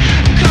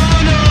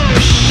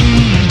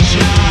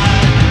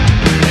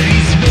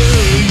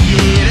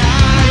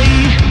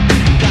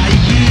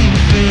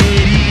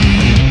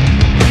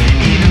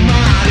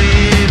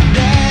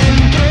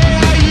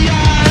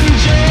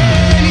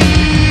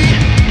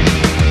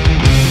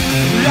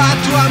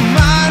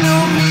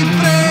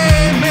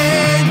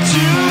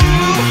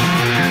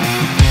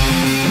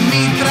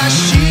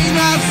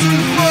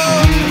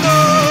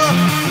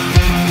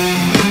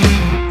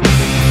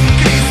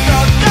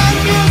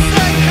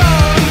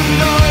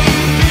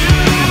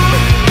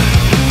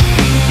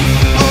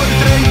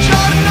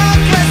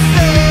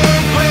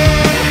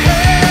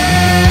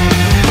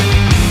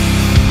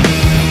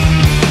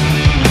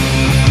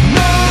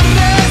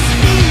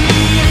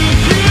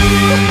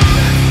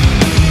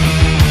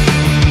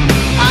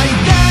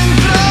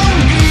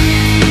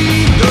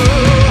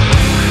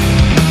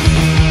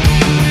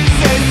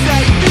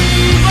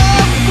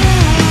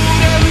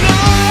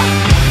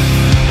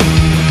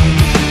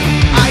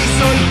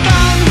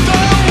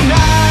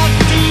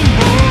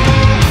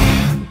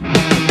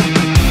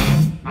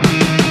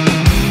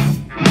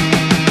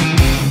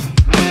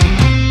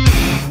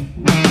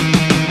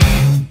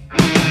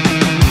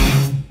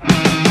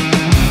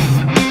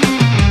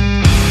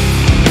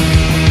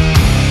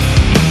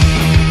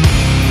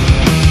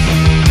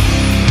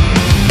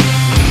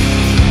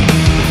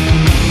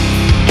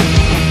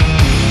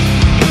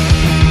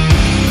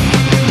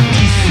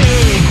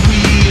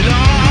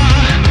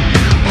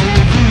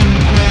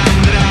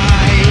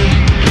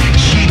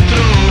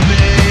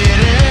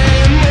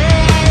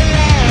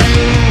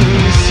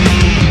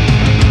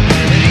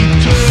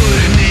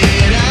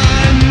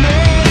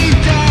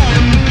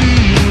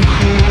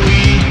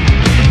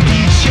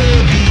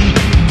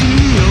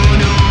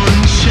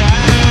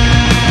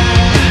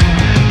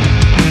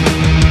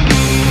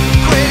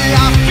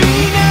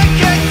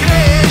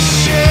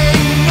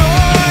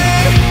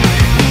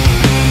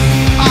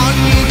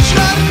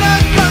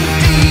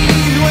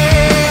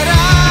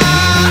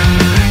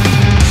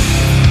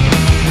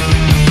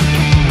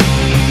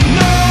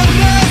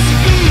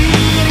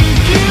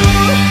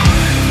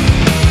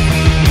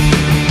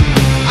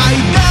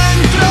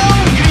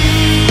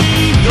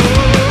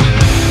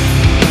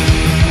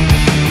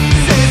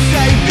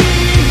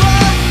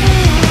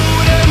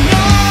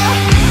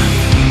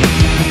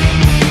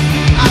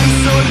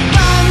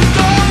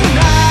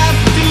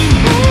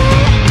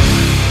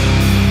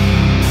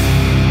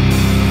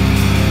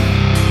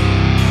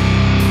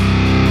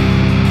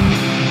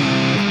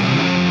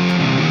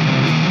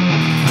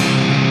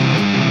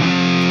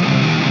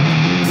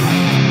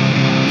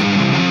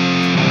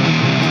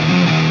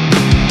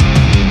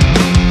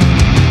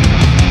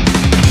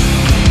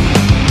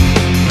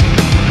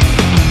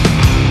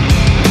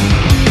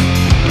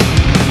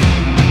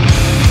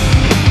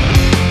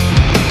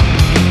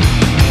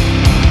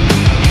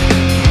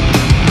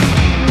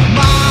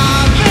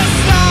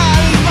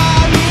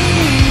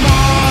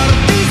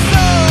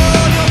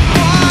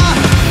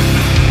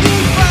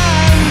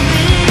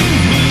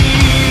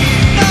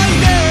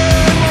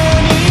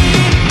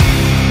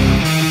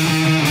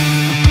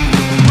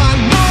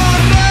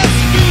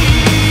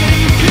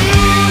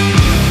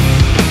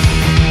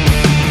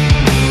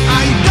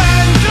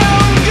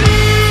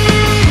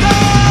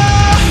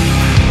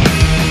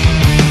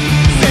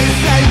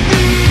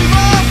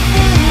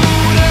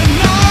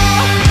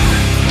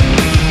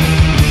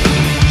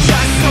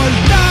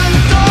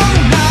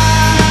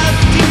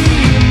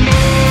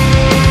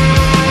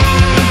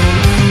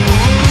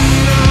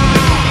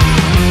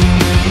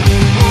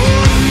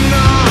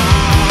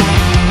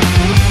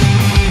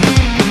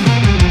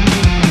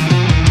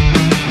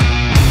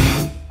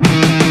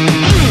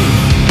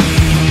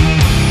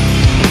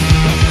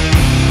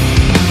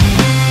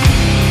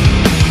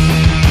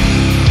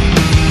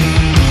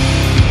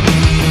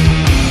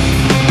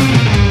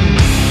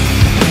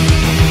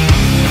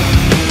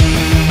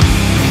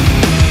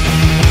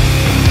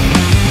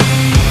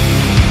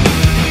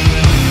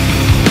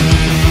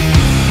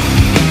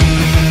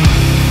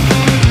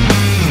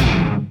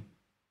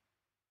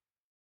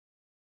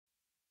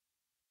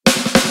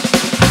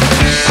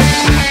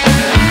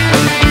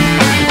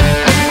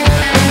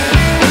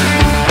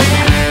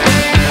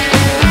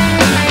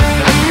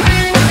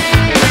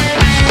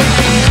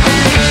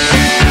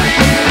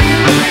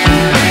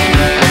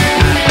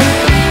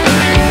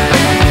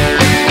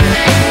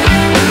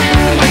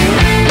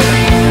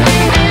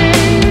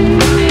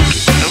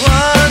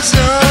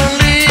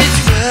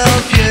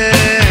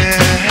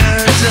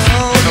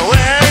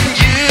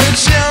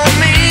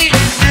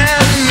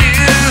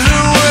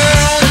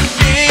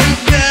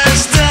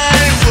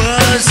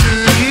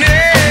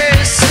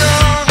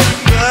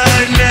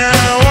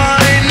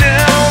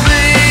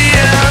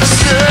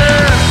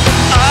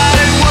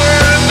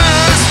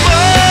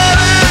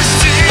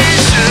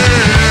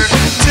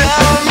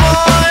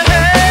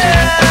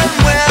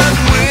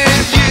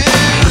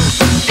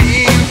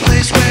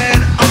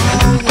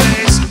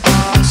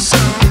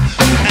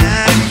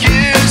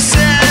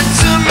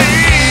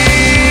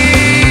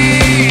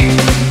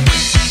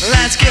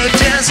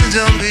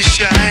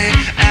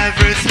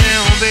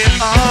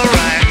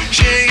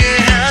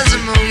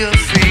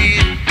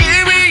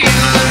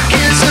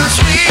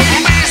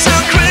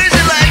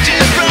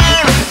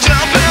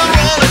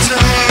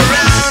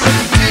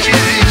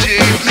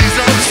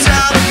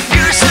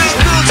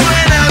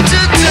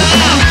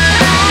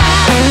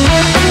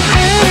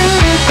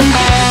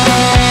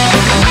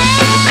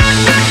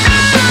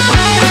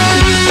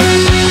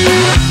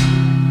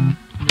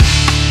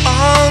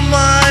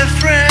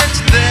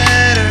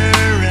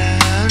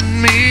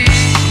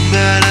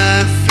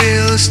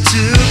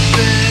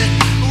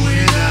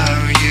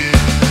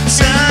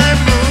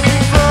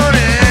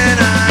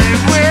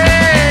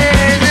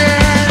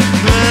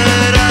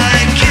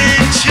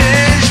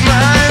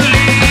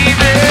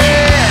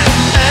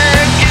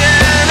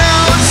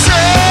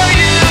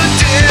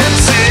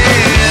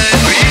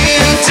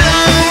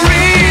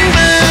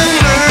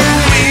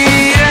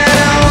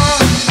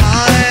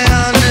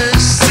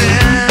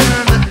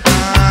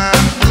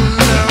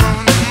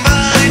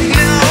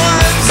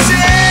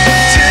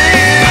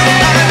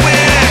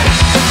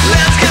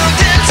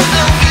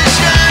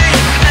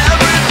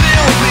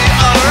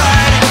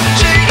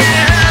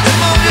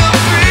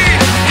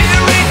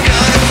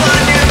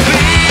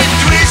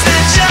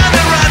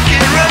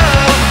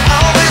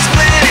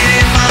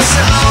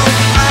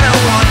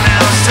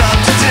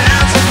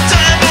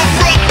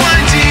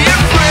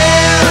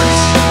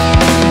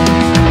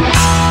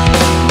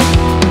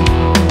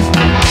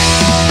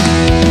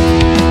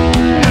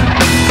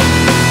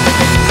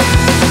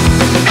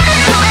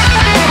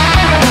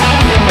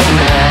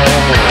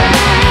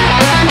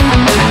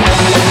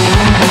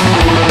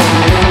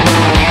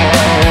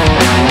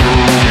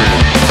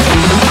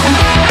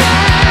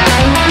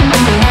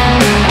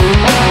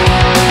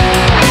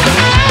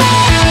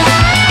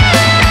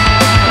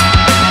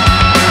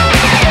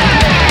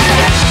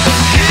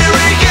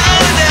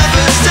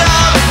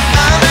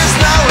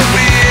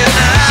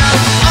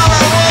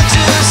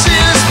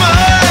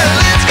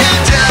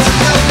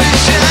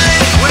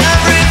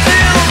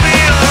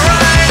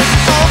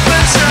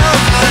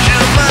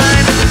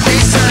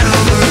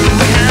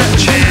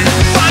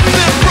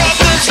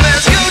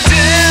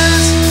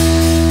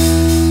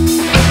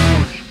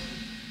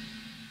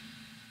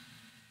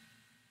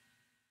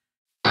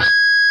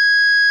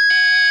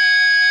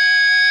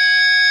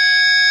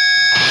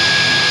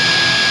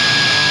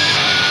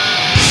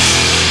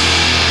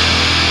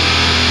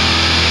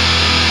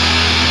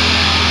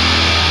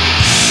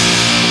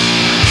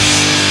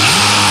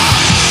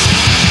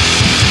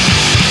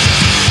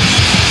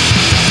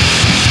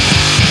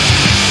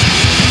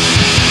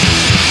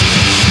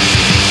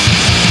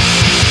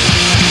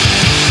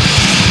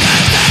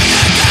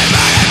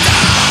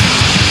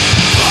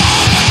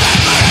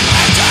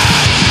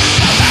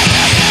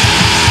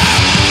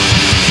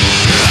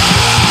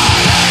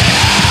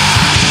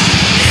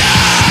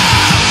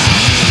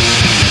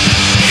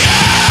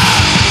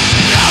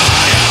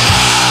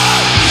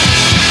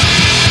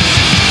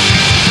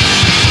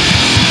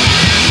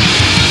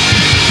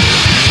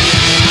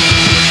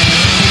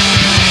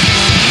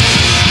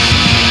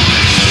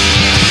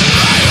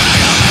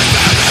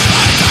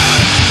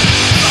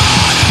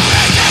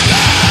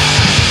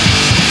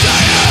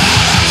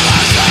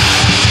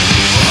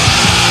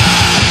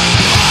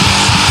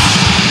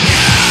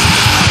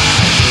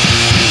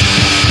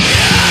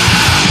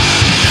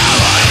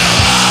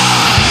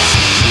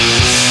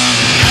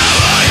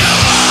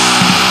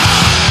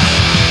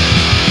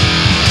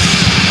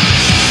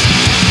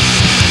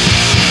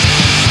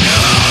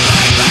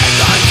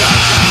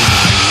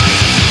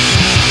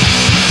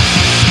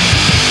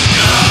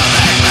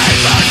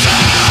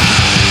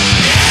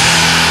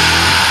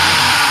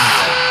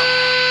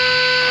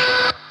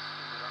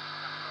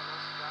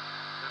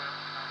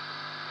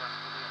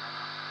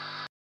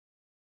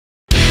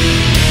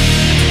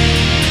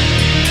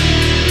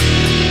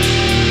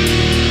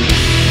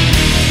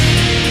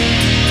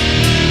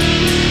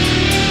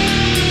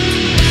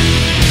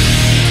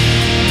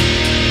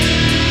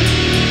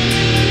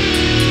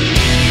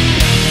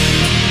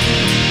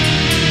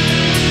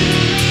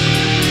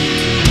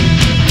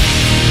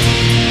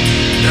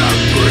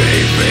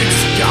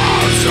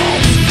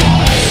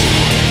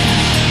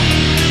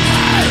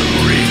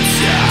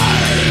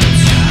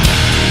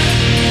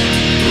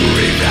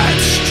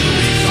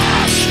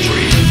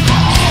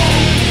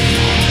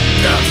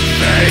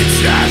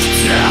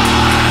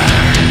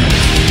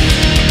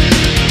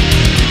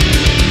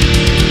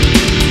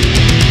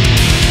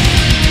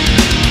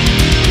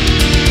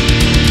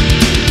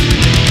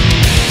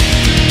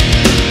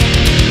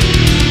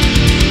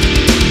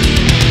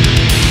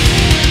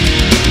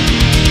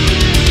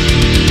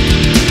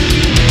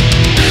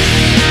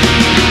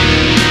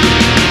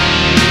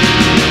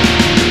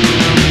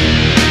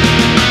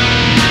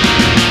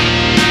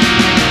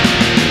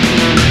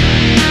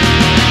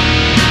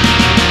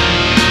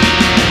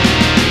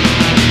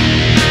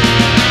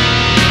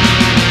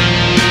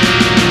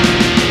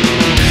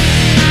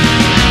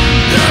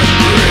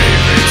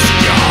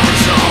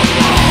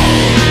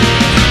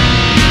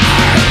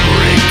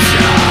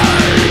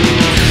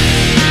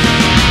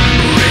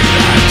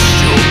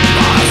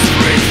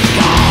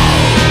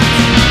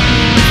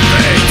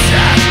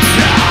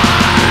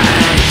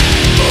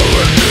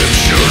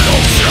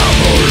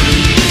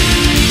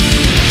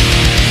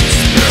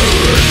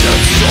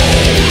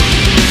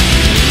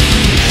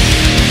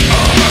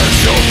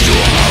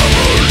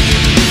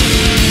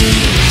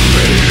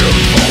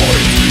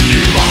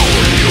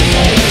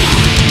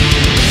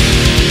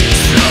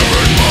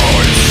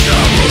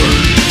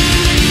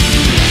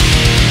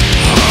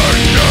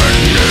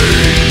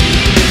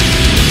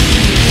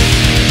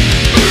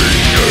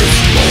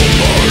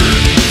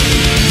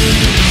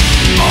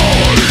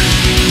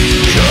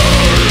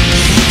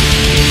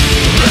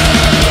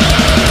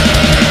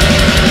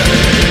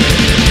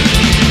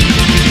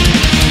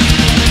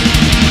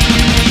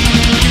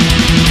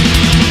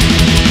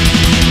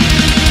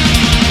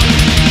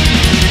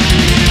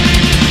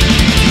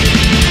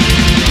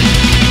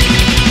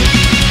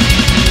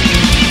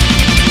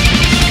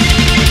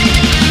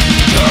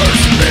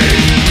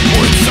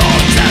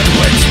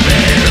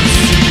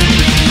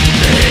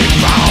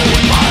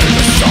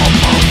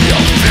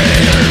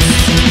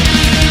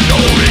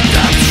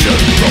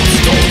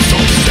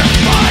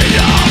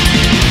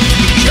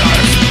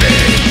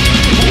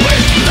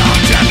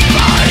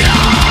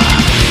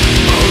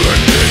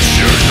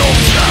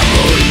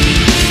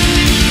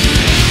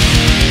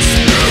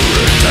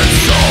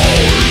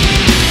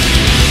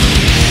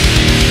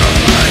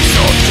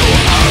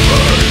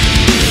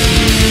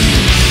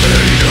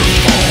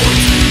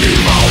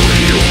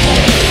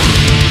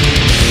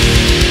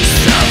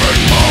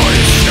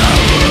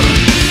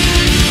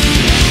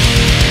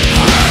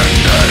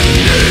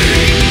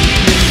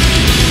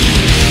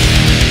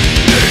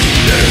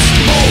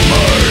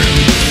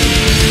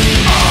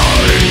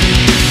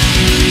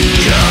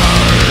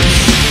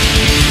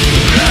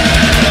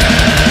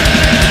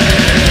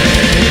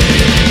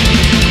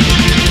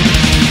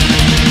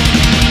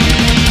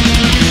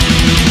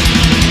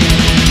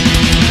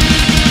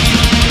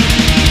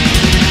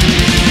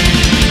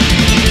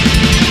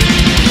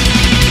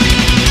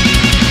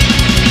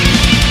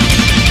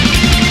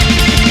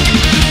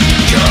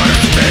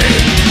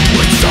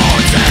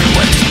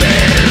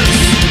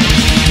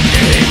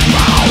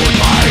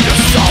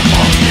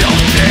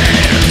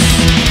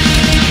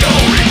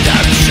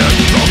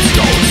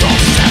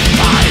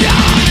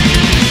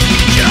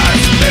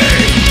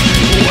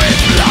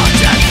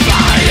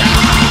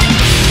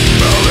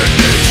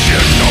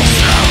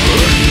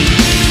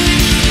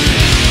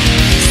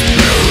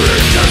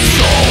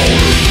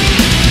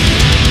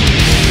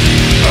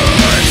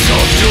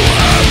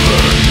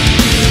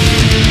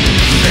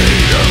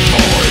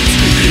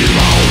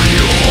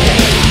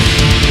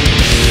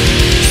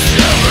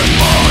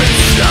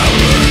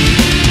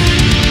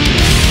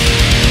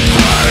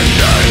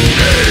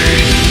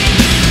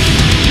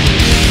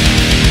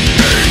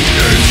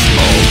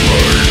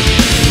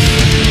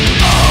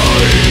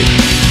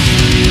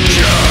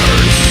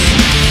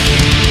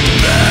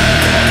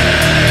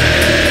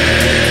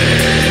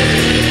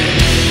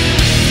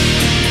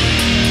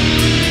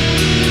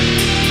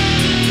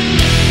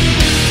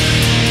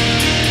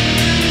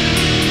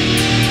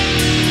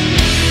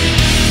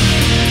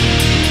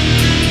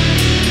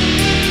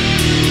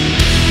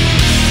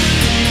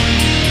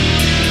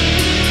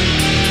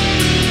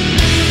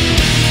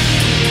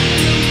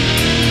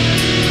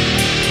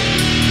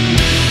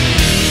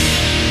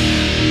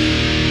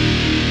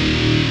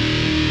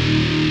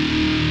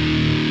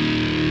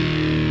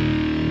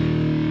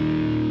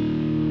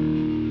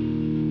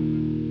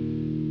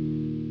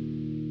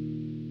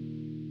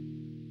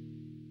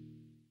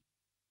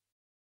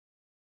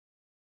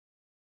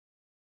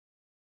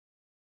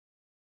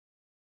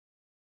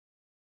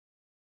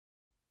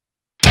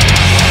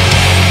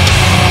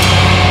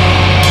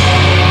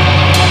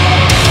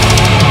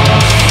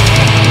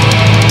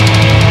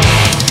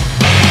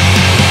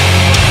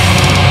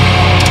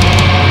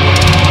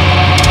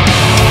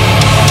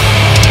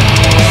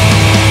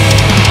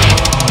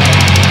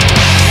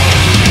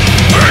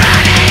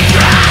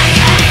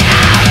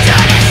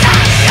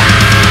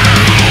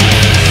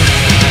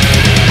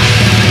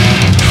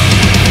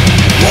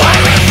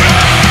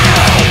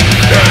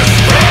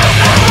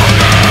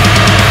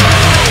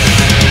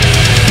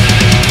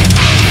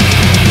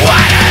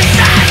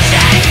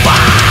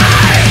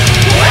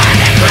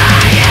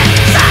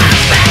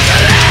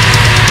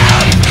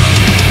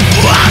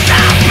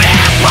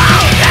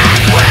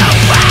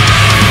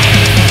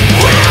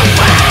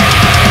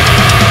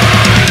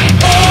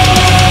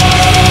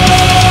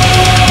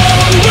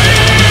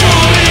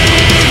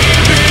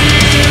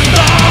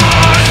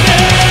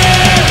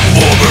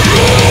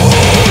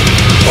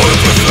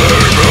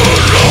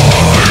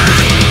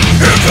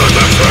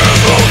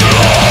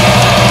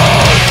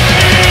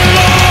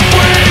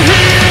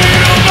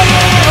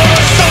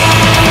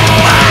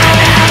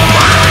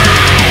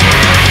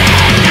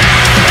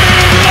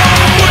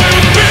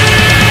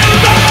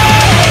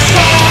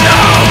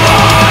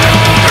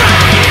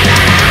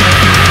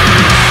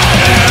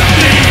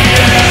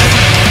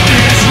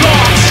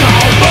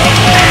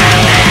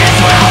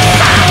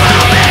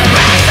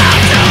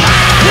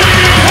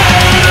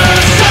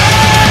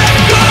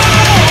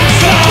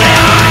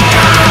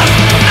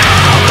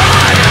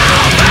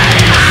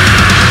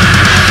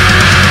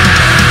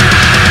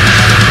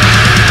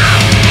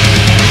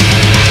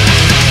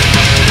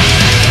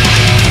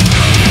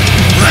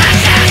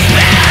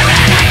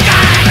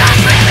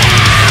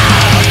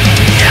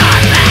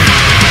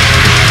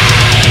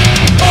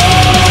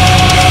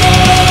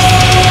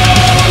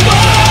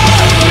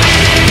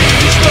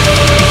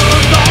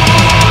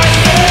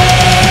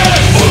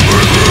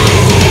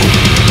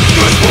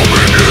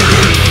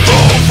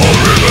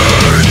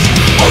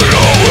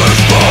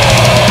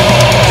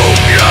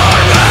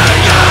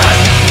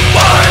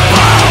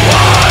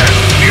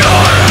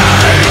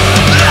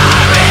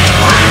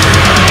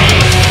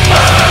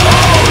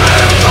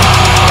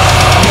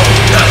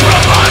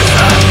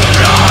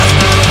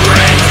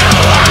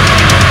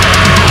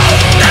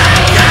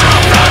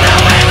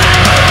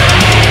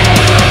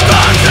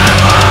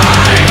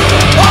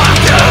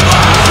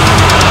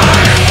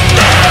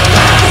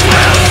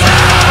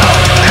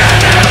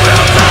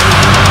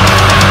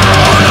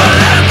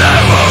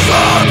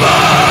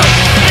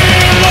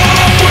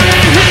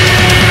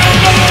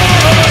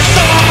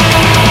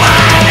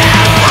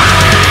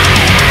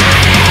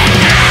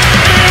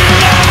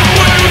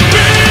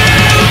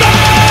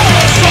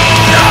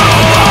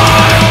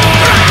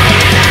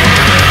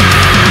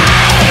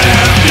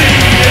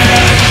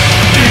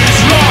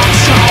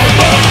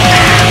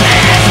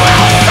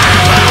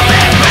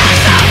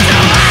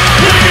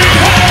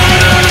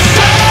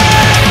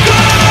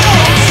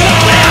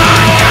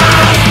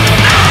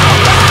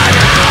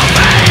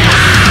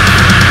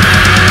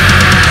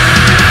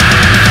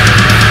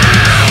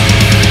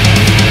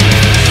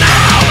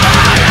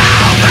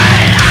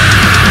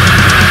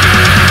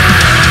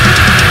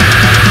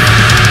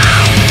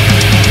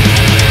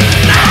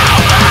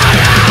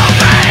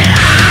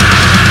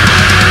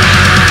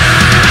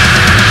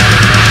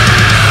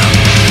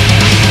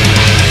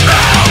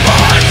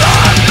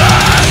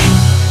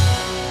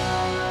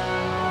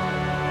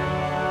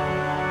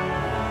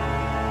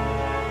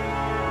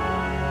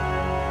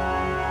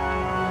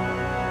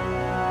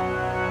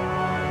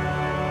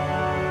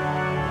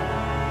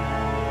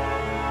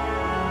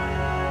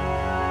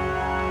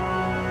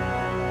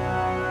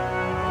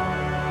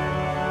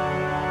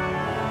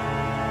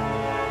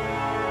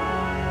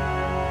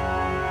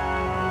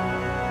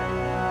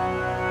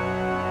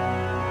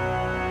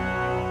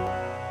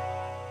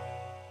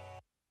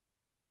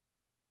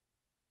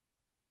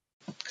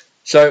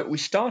So we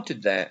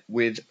started there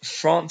with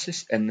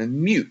Francis and the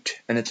Mute,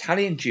 an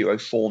Italian duo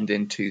formed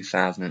in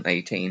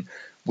 2018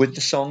 with the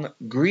song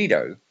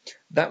Grido.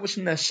 That was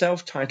from their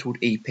self-titled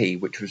EP,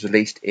 which was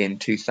released in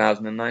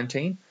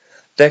 2019.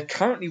 They're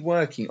currently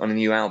working on a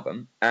new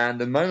album, and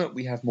the moment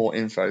we have more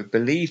info,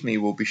 believe me,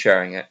 we'll be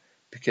sharing it,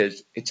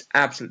 because it's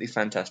absolutely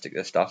fantastic,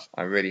 this stuff.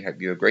 I really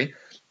hope you agree.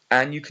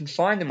 And you can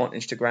find them on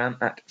Instagram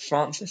at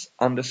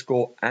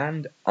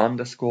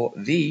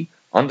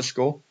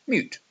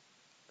Francis_and_the_mute.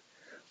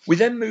 We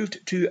then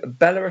moved to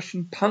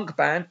Belarusian punk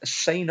band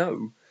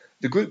SayNO.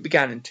 The group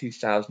began in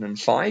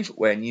 2005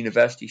 when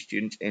university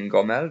students in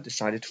Gomel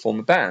decided to form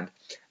a band,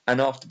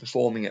 and after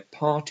performing at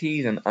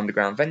parties and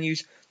underground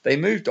venues, they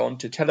moved on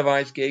to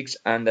televised gigs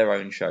and their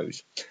own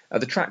shows.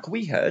 The track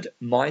we heard,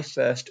 My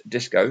First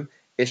Disco,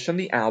 is from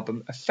the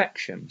album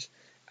Affections,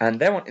 and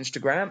they're on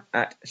Instagram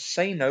at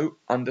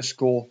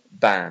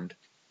SayNO_band.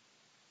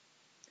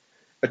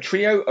 A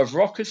trio of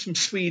rockers from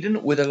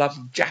Sweden with a love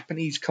of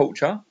Japanese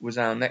culture was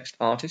our next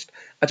artist,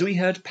 as we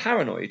heard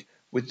Paranoid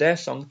with their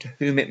song To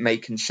Whom It May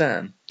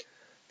Concern.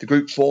 The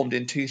group formed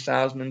in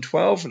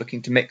 2012,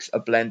 looking to mix a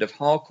blend of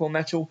hardcore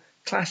metal,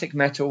 classic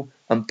metal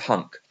and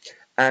punk.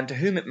 And To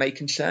Whom It May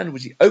Concern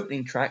was the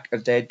opening track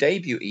of their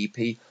debut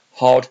EP,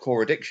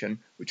 Hardcore Addiction,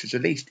 which was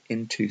released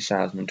in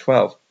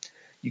 2012.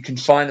 You can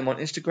find them on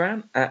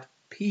Instagram at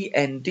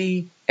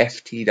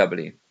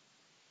pndftw.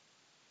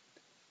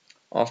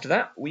 After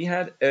that, we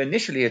had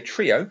initially a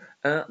trio,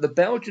 the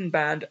Belgian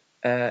band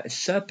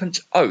Serpents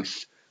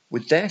Oath,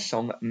 with their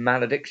song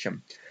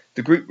Malediction.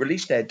 The group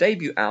released their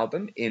debut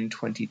album in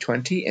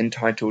 2020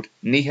 entitled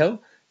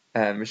Nihil,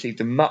 received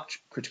a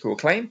much critical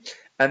acclaim,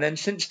 and then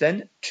since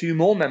then, two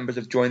more members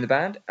have joined the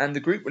band, and the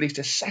group released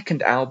a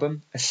second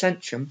album,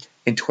 Ascension,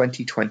 in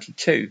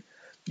 2022.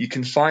 You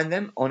can find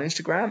them on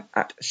Instagram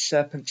at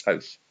Serpents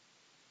Oath.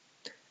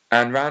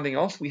 And rounding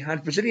off, we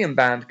had Brazilian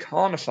band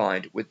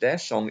Carnified with their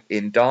song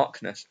In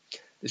Darkness.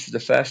 This was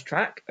the first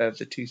track of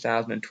the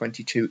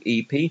 2022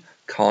 EP,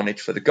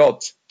 Carnage for the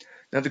Gods.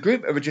 Now, the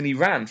group originally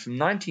ran from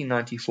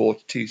 1994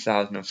 to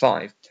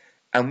 2005,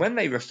 and when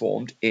they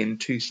reformed in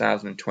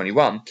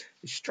 2021,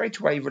 they straight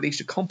away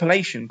released a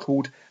compilation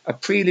called A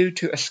Prelude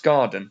to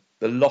Escarden,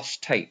 The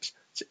Lost Tapes.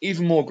 So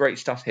even more great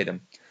stuff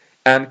hidden.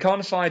 And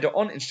Carnified are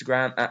on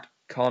Instagram at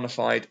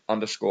Carnified_.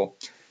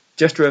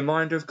 Just a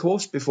reminder, of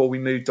course, before we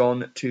moved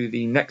on to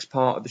the next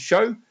part of the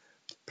show,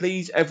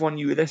 please, everyone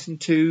you listen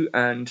to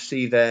and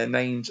see their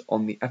names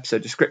on the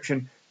episode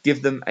description,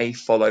 give them a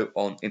follow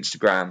on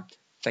Instagram.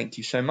 Thank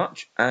you so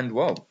much, and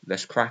well,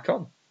 let's crack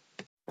on.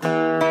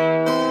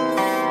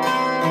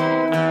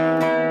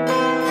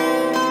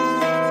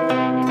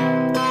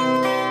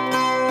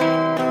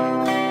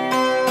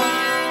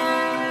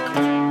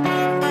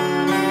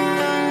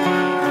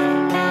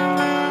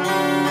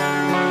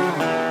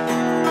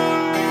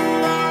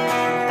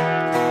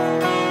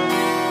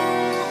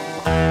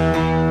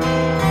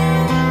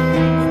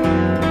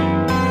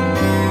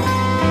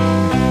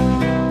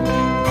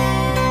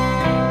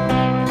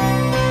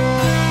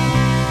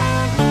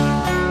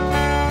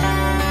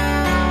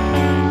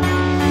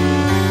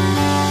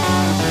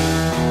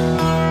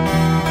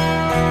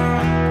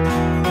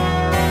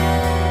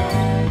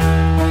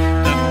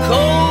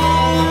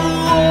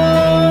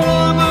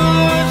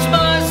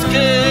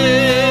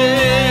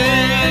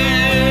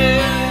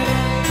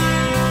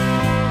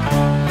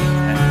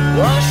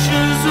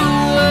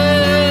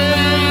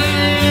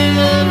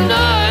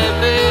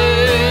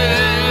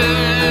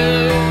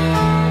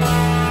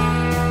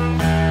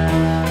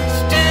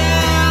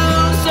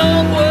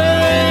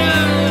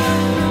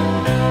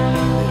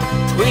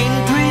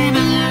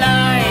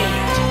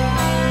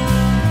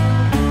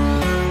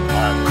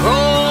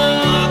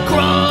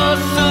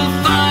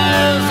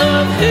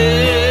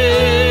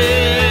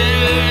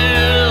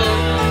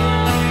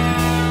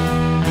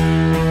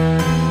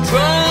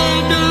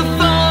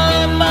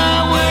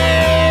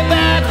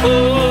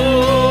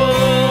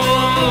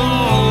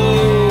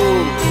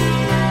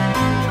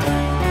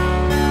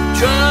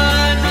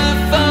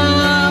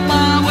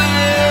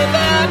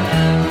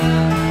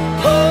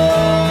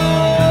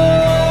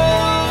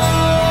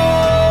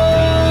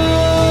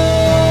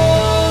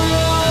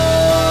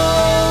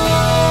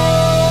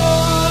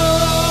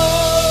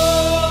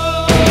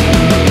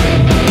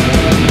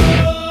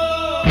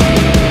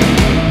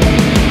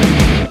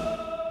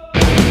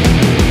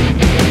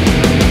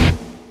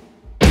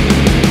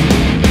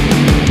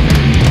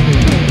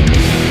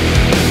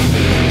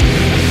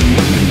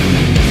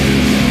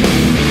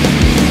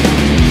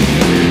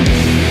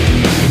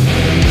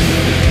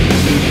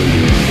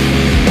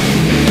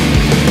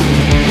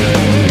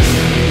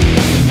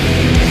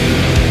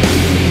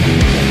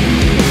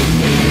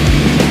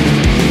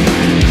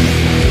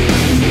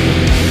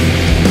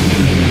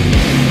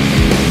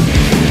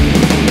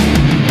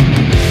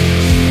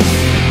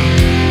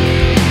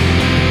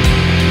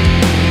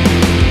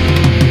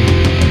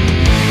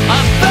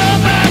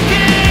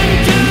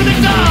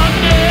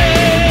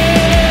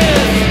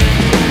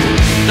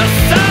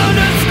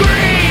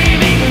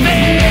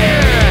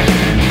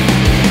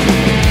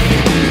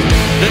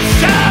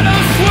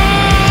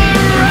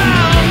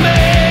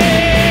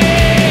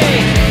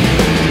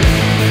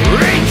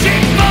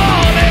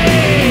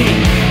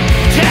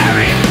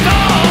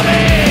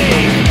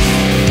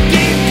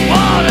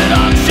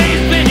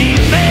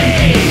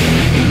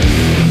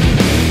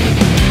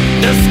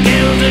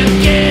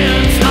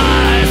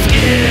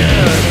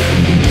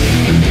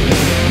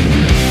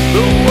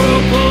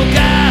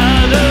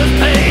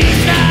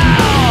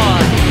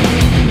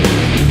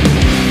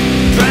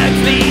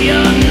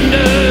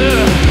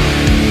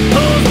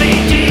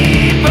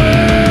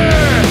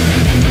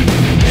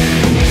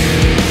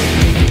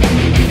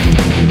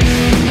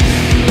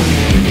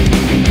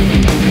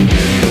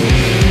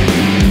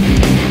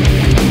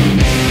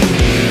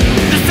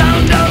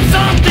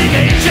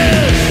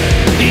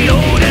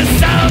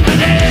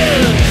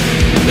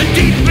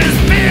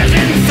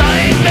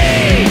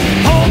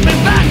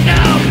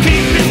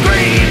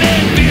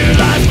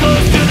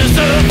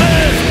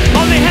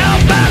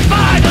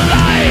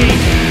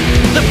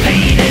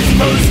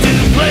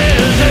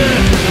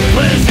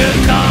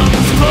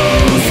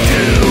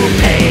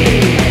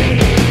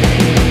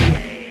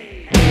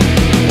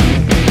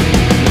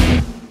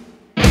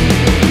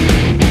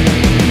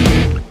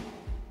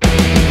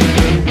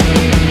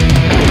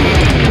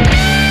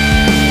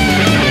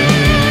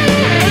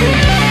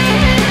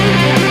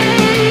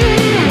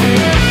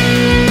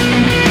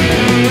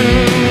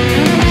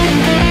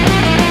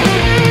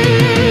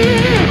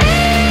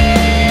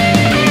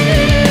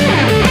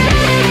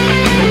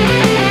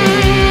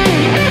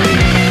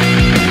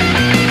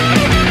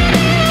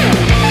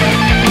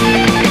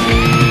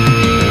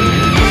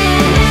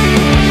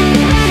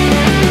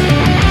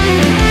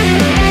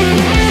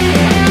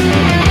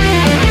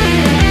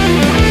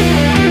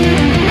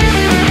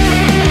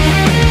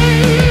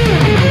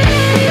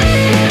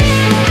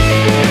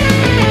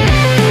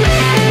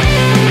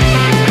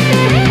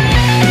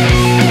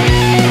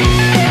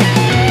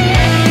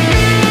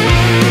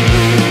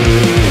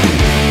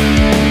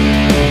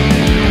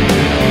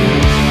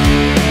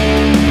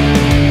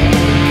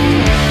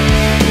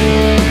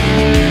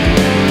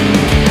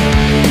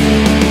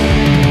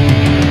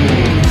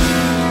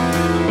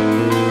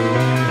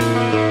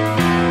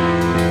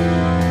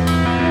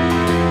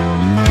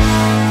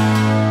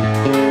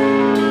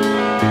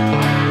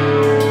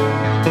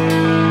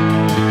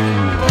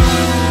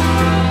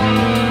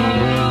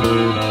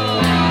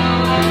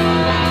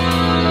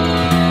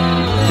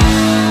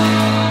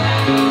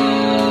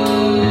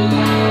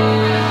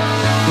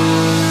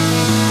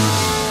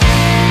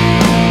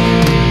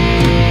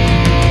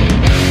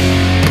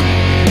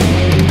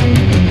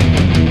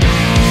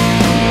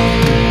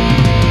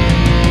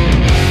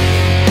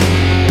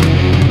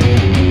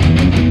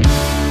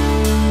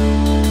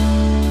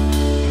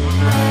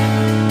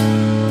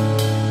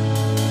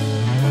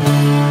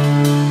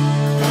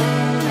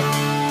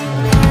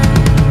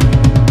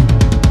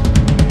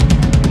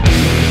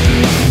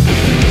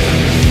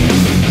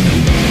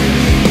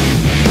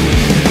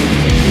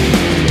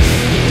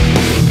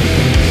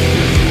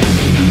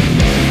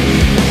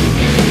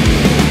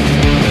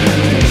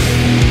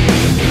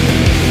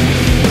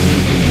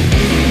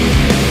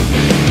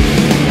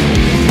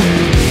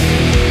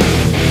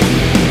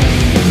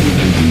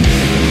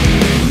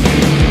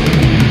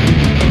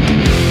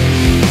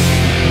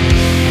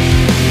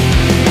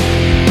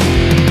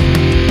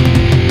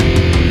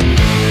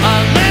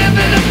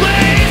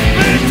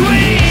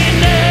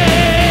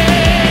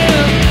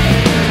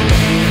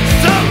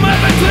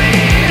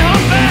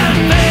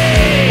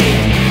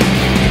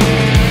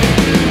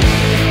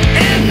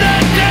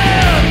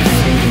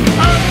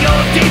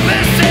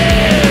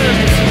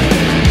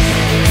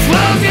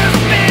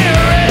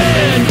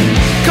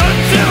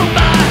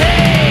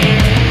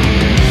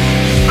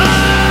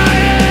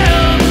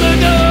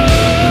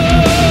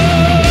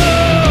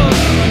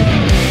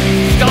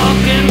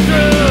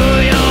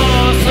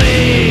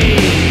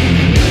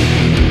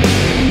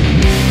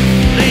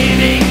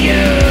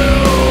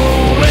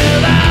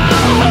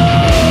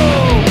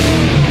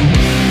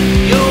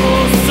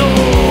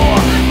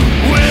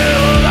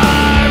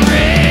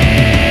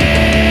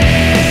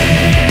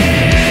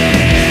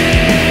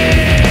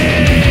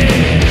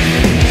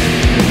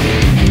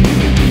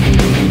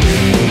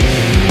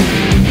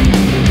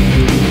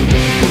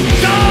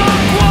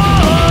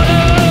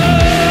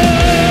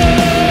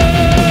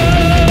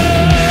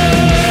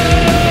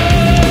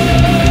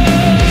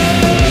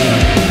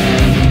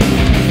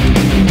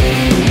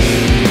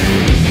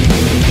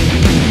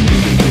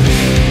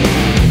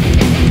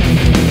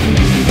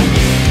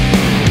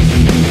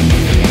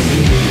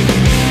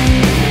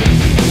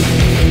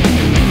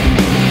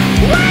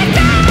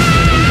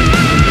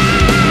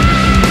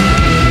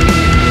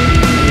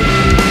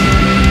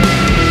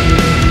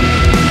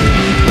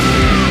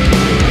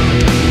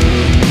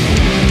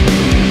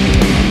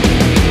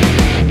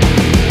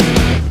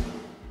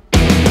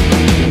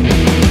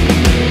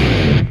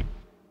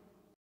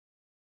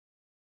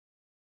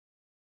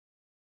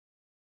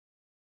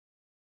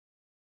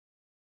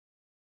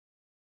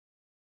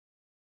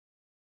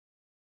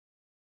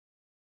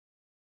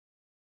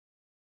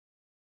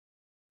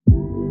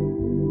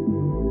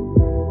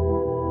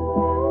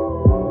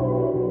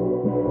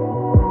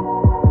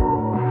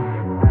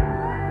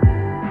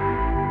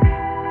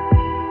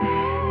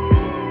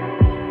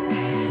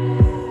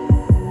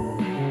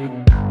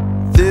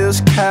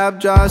 cab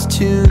drives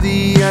to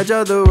the edge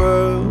of the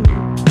world.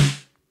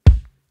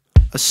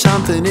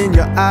 Something in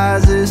your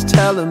eyes is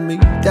telling me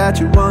that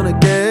you wanna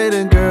get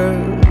in, girl.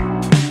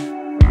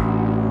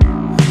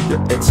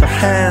 Yeah, it's a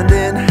hand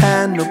in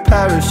hand, no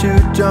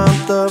parachute jump,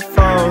 the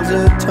falls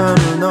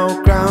eternal,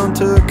 no ground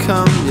to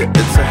come. Yeah,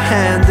 it's a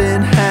hand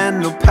in hand,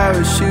 no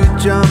parachute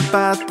jump.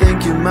 I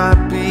think you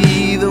might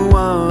be the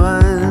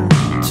one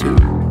to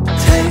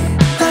take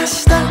that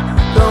step.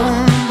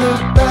 Don't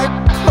look back,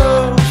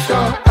 close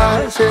your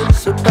eyes,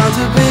 it's about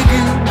to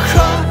begin.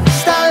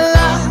 Cross that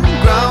line,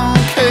 ground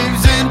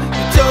caves in.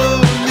 You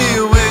told me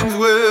your wings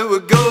where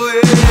we're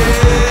going.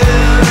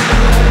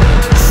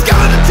 It's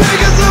gonna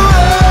take us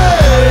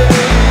away.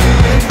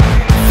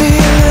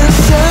 Feeling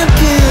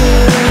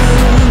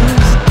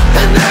seconds,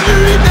 and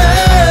every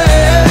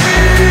day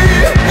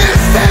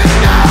it's in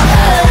our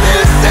head,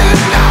 it's in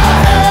our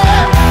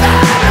head,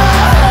 in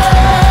our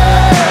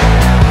head.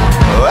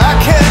 Oh, I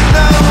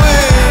cannot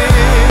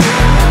wait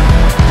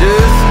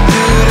just to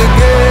do it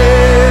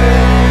again.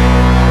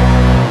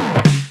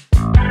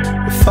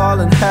 We're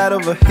falling head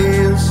over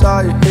heels,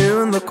 are you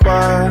hearing the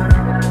choir?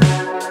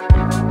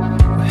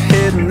 We're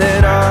hitting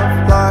it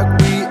off like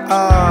we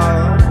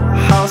are a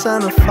house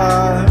on a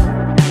fire.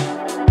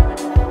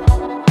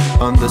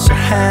 On this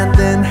hand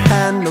in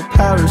hand, no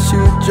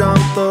parachute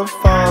jump, the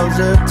falls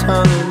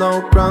eternal, no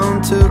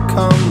ground to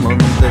come. On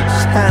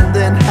this hand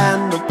in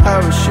hand, no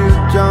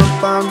parachute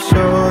jump, I'm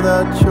sure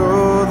that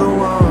you're the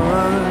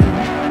one.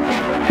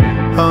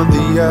 On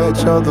the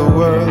edge of the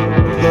world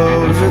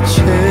blows a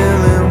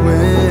chilling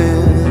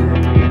wind,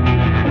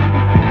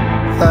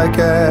 like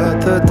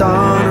at the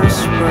dawn of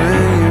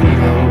spring, you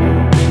know.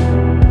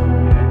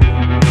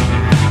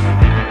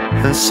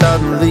 And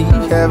suddenly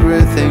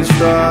everything's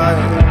right.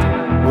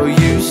 What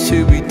used to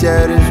be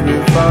dead is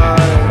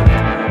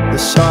revived. The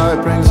sight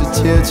brings a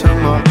tear to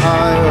my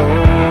eye. Oh.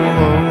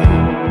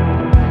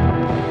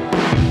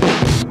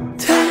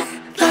 Take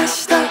that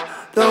step,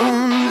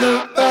 don't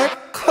look back,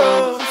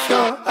 close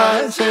your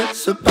eyes,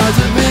 it's about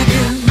to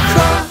begin.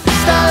 Cross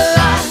that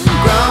line,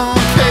 ground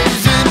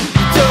caves in.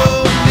 You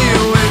told me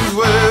your wings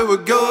where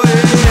we're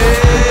going.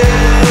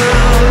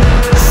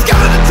 It's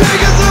gonna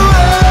take us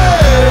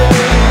away.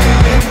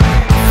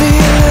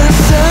 Feeling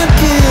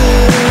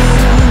seconds,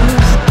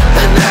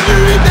 and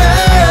every day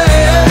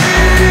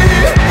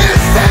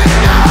it's in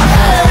our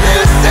head,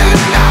 it's in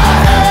our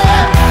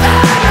head,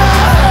 in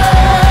our head.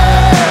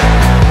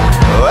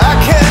 Oh, I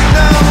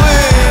cannot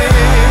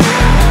wait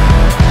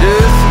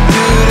just to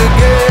do it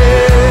again.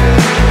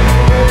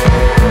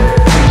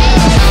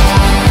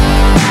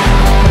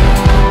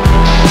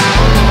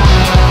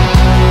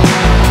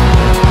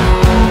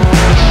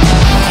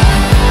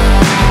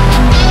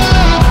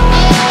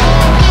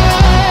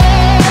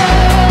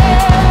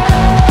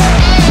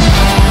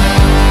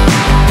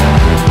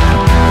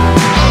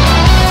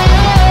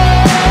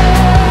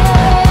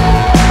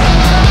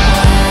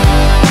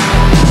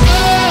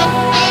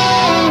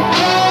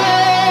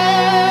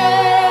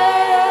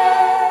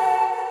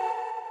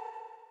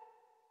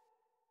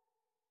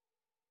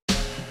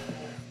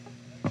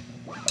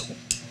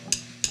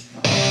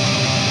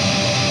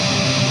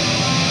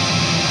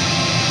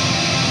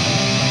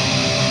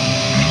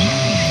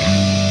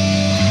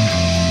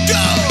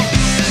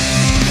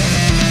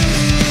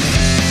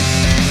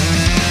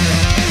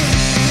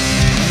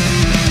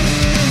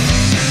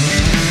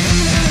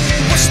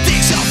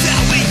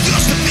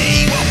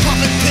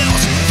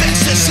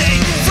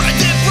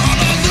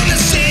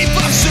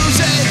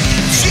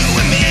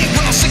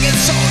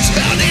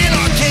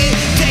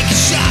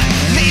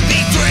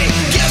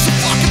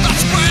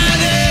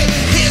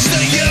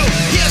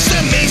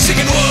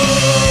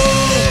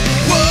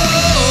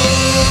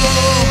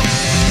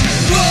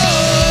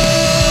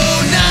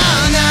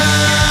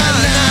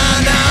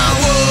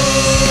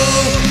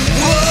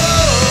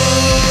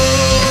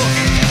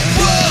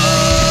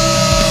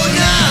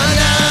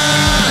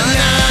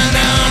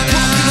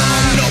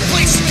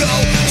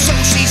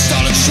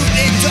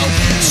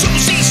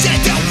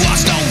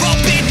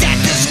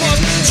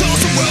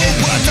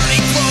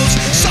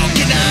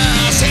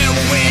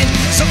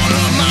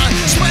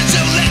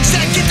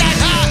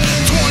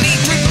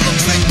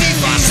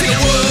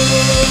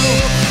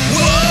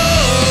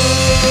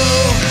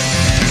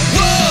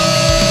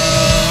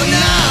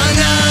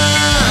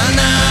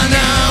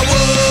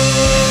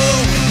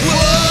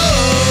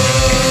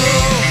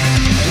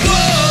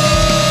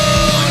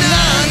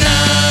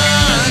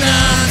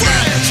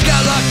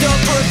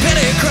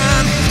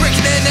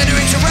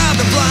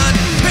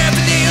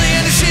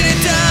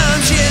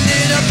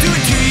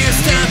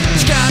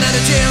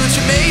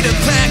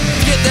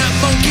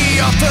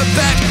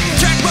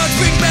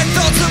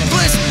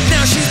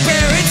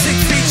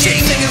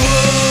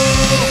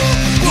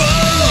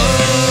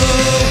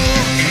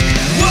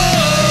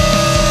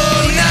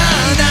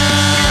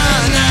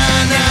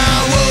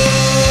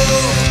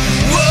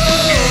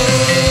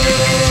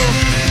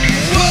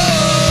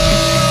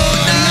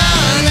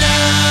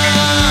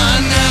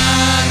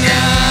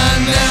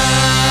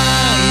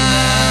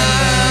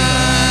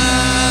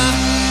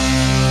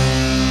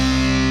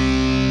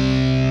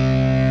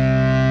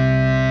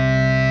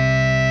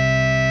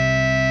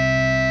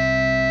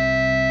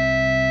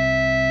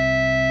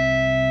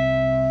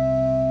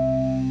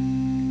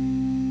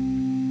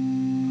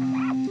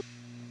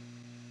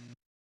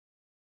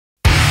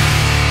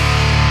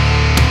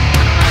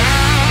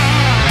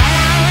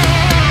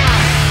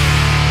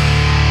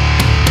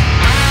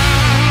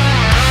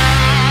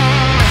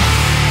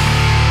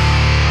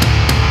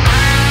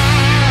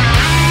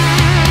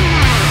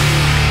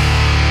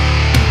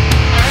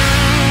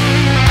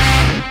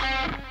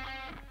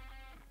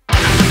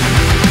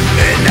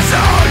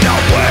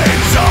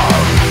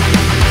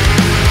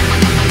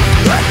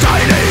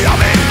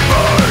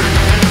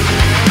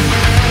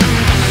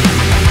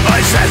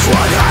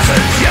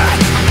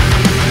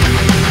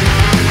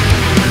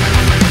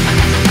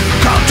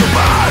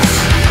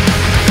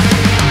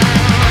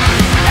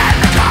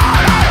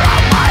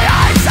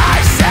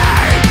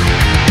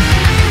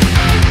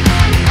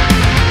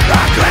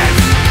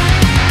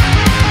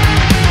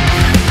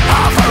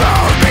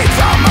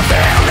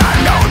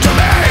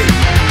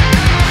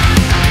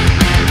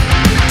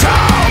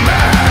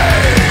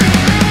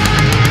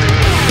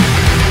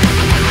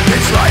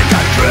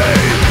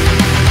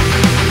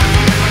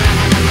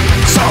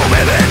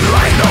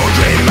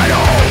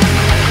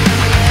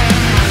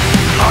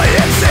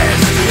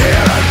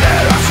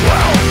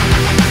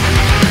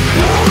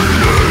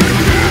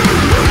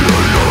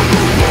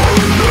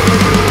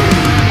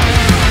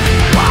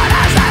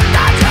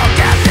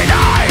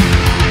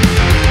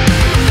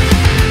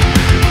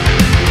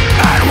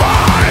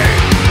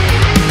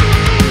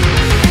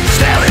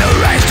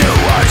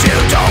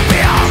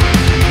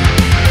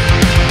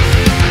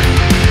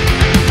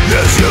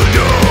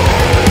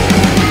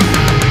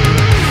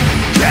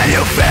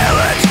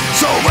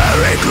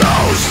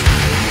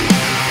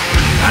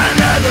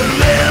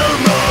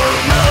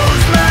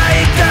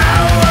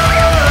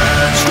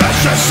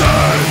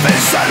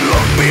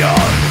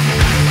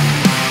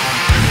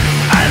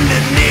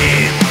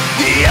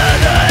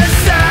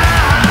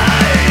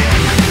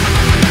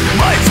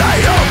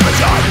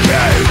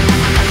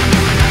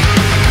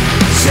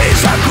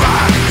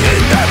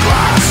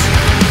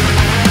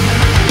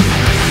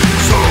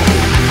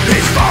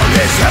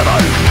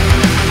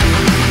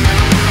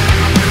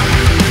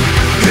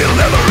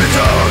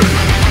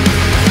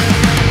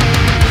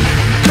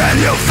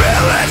 you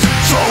feel it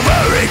so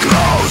very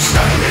close?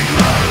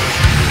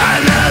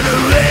 Another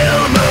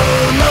real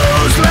moon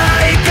moves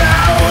like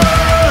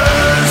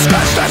ours.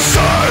 Scratch the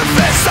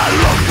surface and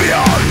look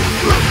beyond.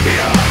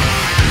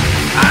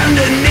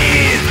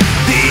 Underneath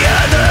the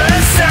other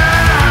side.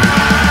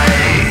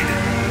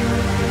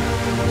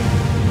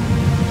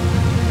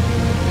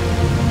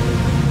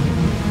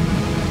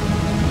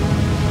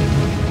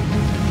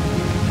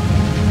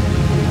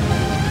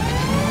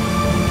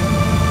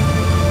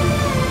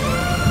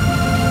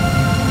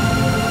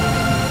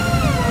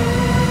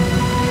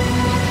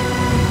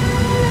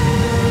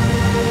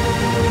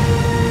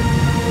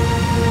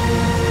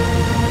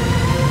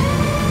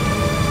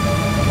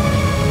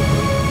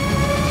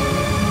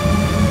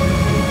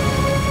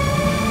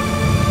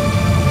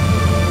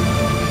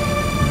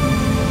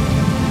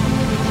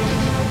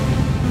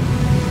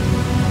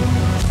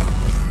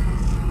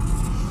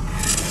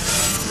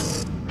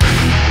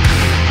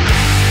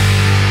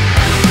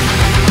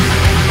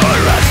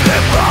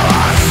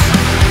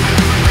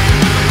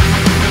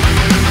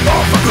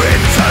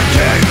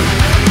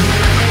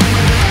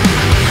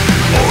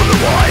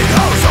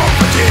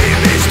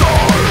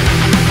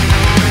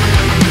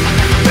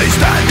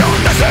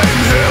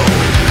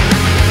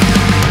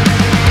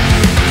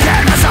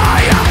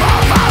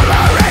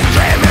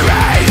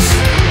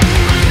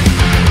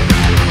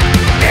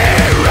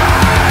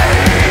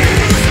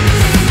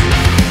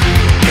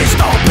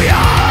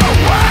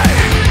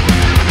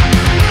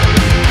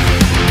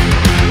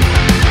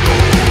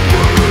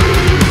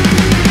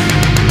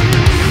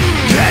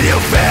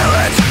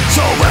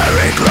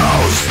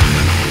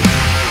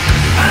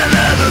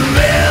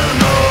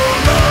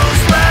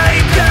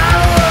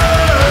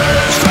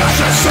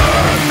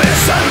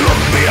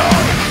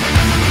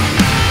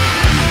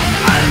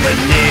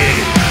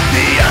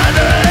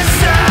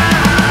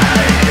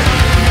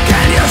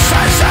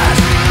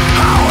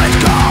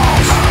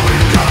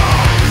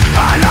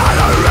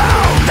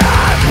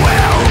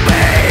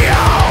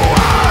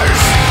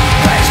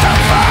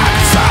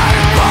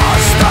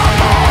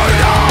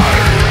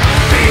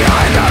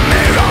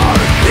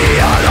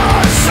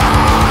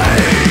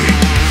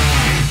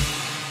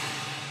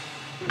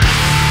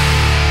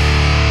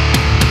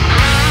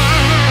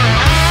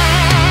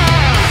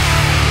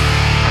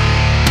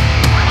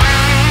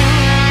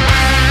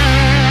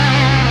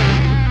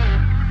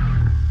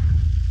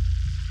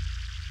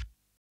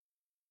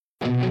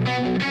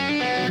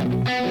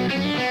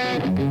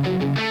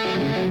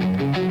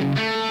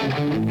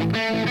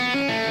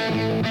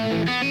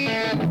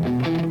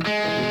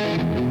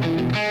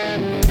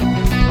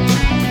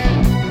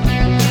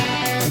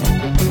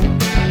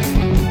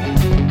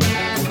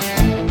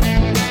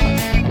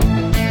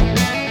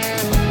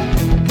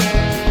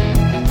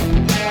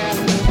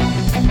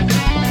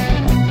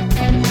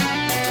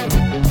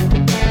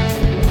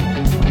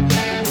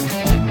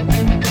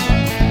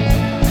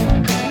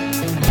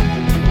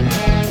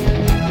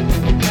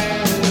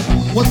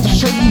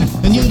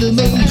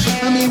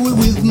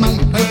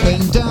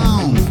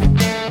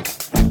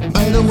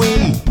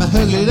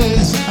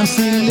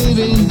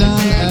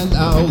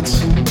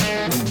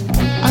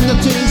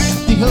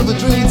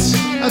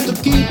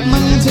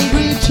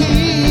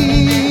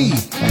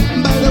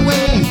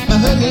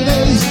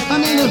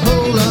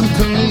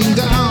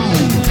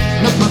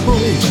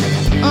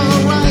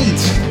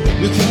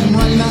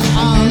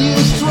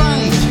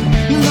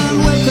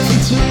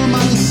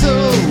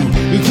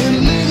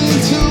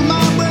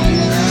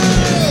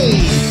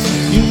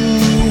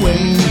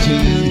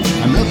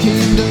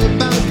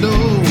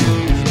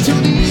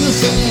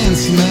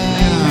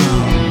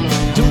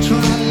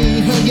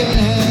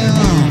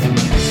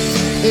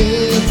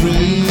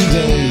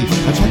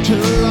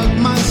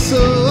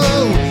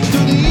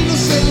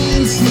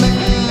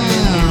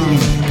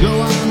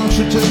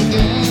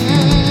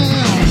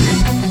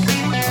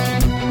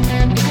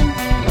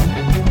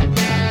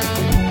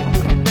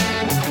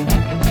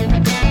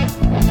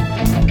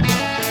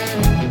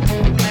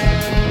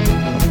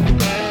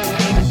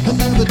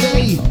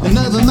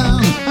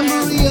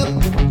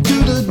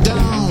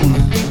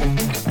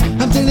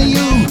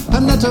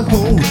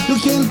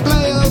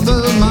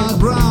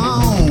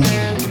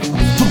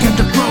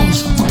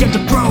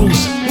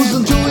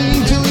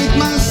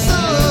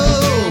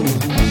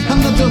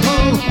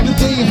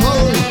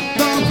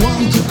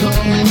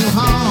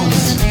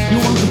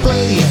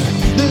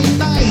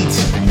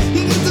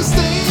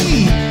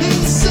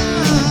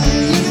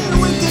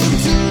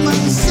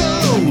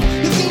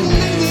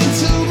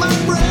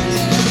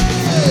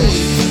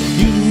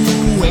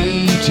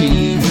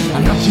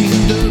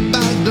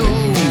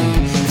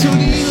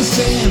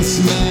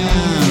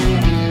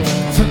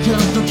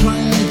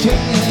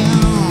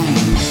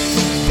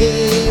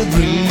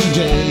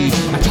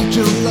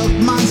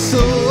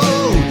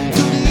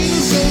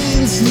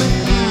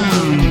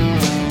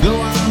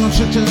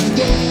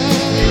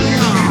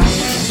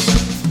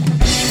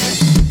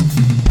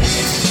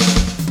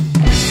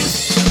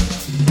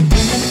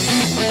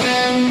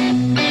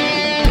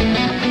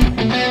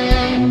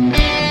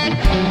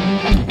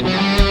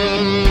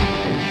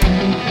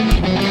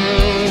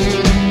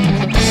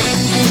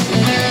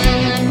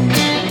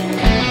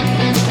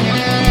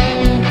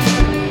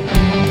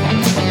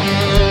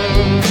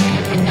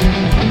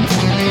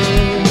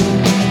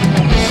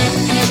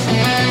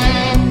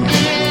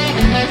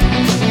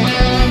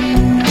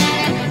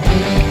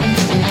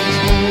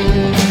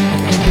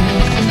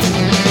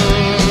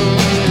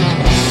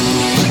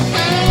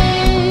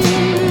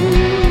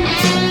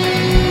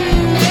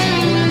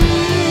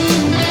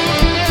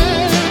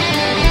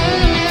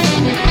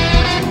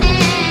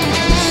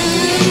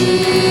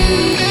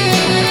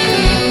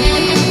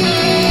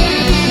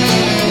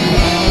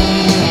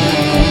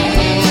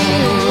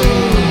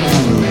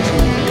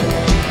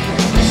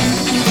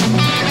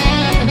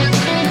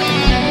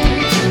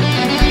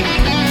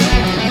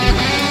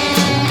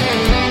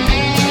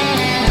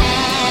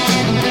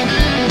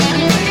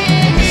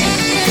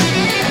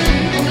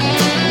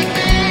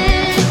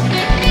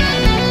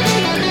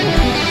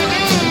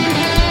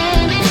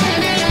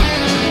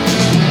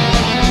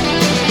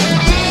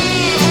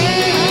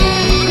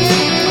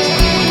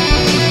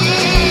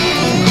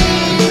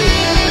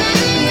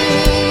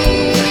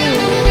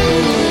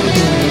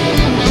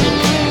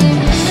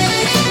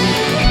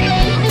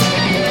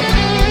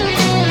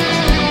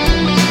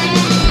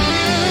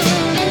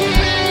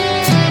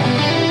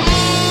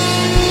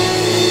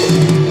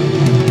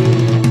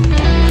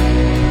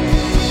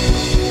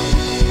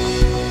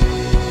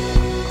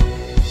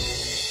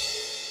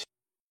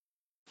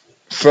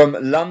 From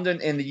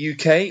London in the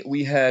UK,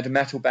 we heard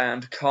metal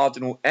band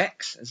Cardinal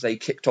X as they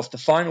kicked off the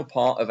final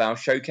part of our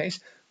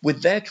showcase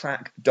with their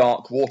track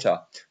Dark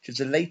Water, which is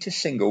the latest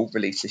single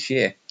released this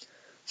year.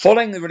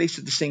 Following the release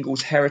of the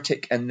singles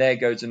Heretic and There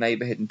Goes the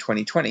Neighbourhood in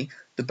 2020,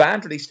 the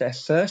band released their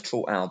first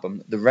full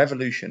album, The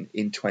Revolution,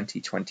 in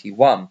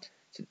 2021.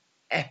 It's an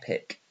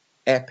epic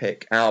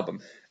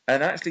album.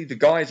 And actually, the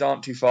guys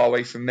aren't too far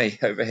away from me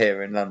over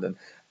here in London.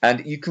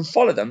 And you can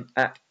follow them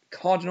at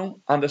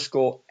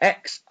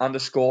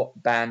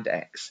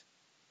Cardinal_X_BandX.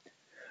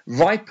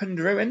 Ripened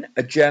Ruin,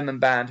 a German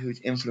band whose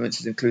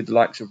influences include the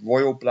likes of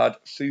Royal Blood,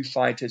 Foo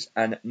Fighters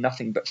and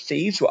Nothing But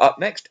Thieves, were up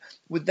next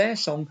with their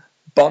song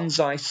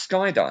Banzai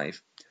Skydive.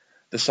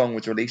 The song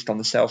was released on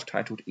the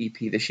self-titled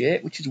EP this year,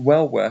 which is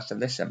well worth a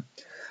listen.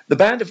 The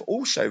band have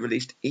also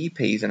released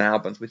EPs and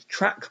albums with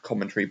track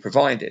commentary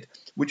provided,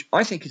 which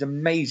I think is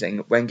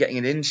amazing when getting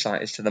an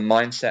insight as to the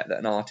mindset that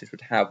an artist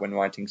would have when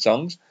writing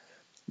songs.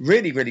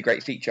 Really, really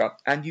great feature,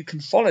 and you can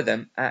follow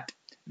them at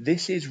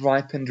This Is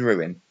Ripened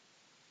Ruin.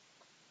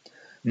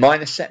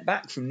 Minor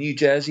Setback from New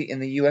Jersey in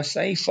the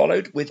USA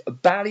followed with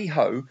Bally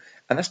Ho,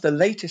 and that's the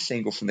latest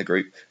single from the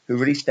group, who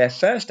released their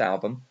first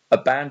album, A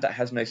Band That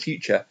Has No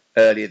Future,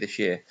 earlier this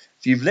year.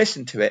 If you've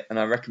listened to it, and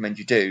I recommend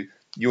you do,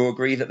 you'll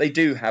agree that they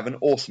do have an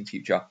awesome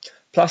future.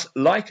 Plus,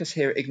 like us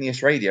here at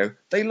Igneous Radio,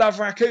 they love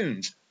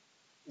raccoons.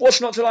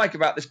 What's not to like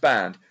about this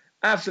band?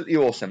 Absolutely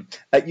awesome.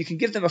 You can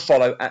give them a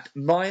follow at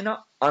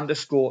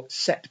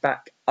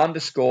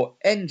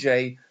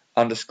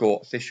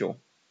minor_setback_NJ_official.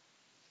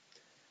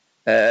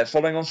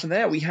 Following on from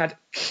there, we had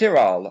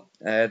Khiral,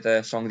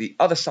 the song The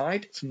Other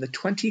Side from the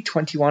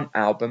 2021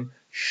 album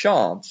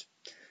Shards.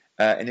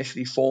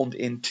 Initially formed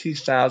in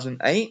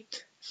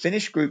 2008,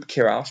 Finnish group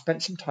Khiral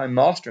spent some time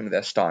mastering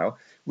their style,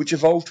 which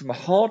evolved from a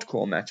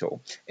hardcore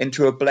metal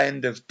into a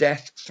blend of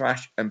death,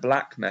 thrash and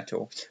black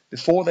metal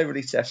before they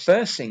released their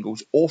first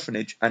singles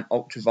Orphanage and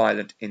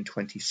Ultraviolent in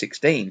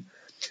 2016.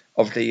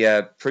 Obviously,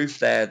 proof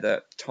there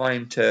that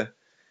time to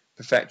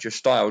perfect your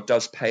style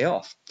does pay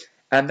off.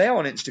 And they're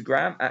on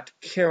Instagram at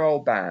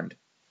Khiral Band.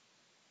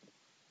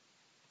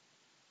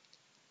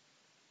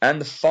 And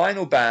the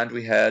final band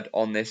we heard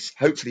on this,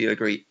 hopefully you'll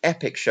agree,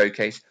 epic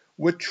showcase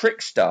were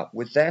Trickster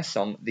with their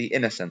song The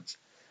Innocents.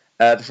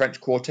 The French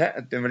quartet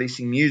have been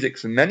releasing music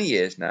for many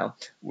years now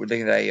with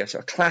a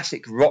sort of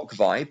classic rock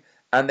vibe,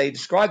 and they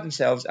describe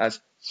themselves as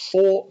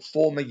 4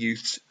 former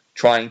youths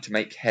trying to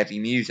make heavy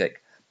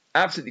music.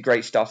 Absolutely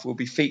great stuff. We'll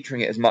be featuring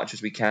it as much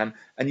as we can,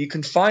 and you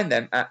can find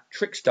them at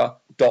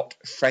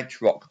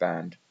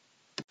trickster.frenchrockband.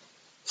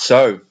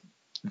 So,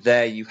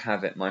 there you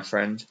have it, my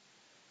friend.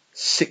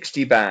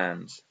 60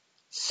 bands,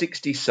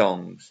 60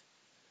 songs,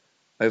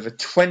 over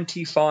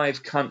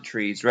 25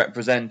 countries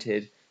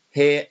represented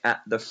here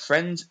at the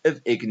Friends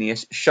of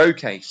Igneous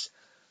Showcase.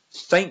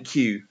 Thank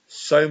you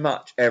so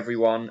much,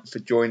 everyone, for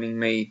joining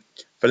me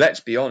for, let's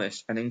be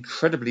honest, an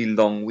incredibly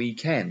long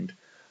weekend.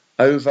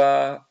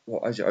 Over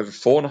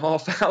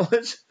 4.5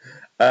 hours?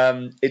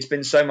 It's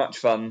been so much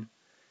fun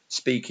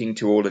speaking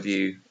to all of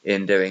you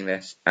in doing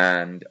this,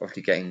 and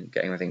obviously getting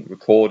everything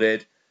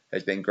recorded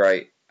has been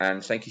great.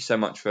 And thank you so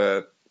much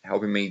for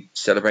helping me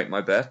celebrate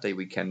my birthday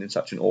weekend in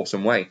such an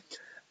awesome way.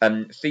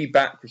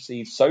 Feedback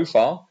received so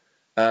far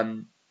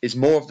is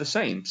more of the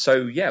same.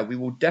 So yeah, we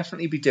will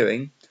definitely be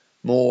doing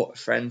more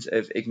Friends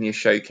of Igneous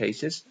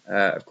Showcases.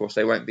 Of course,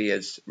 they won't be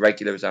as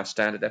regular as our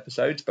standard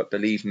episodes, but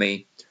believe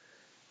me,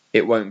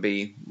 it won't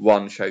be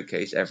one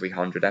showcase every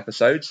 100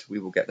 episodes. We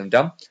will get them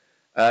done.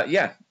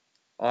 Yeah,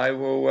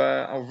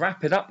 I'll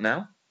wrap it up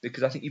now,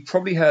 because I think you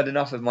probably heard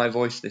enough of my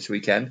voice this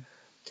weekend.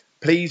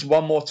 Please,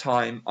 one more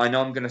time, I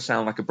know I'm going to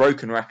sound like a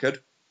broken record.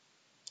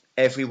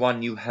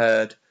 Everyone you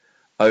heard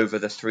over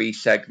the 3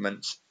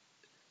 segments,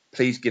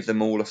 please give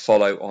them all a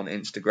follow on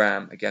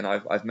Instagram. Again,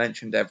 I've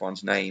mentioned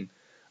everyone's name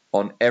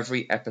on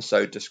every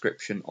episode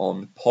description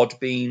on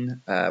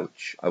Podbean,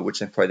 which I would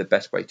say probably the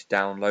best way to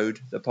download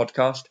the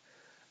podcast.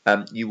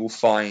 You will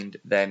find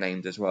their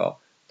names as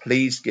well.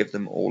 Please give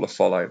them all a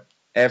follow.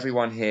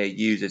 Everyone here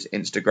uses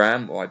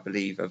Instagram, or I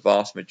believe a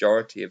vast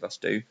majority of us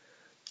do.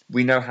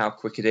 We know how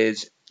quick it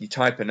is. You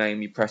type a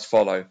name, you press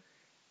follow.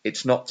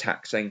 It's not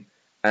taxing,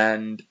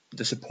 and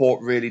the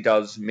support really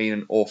does mean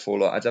an awful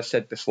lot. As I've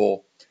said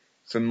before,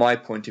 from my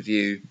point of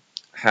view,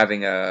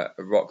 having a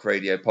rock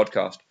radio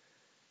podcast,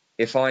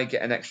 if I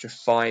get an extra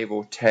 5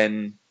 or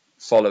 10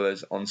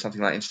 followers on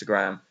something like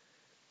Instagram,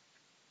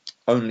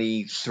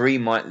 only 3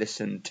 might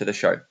listen to the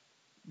show.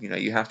 You know,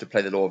 you have to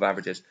play the law of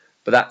averages,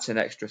 but that's an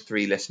extra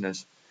 3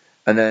 listeners.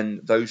 And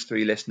then those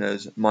 3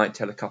 listeners might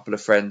tell a couple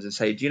of friends and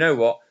say, do you know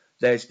what?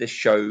 There's this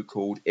show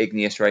called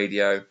Igneous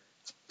Radio.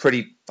 It's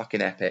pretty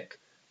fucking epic.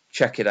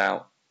 Check it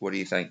out. What do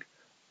you think?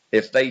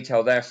 If they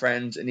tell their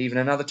friends and even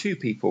another 2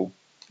 people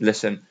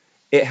listen,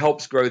 it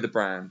helps grow the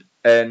brand.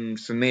 And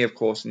for me, of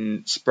course,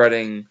 in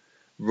spreading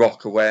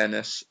rock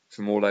awareness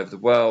from all over the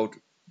world,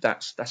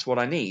 that's what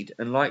I need.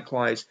 And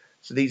likewise,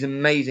 for these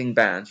amazing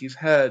bands, you've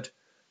heard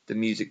the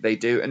music they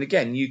do. And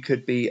again, you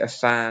could be a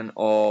fan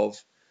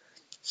of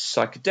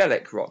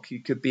psychedelic rock. You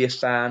could be a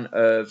fan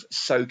of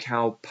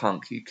SoCal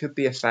punk. You could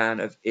be a fan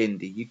of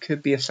indie. You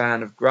could be a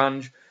fan of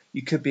grunge.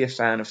 You could be a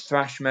fan of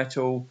thrash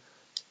metal.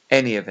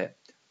 Any of it.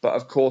 But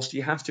of course,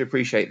 you have to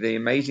appreciate the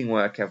amazing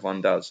work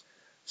everyone does.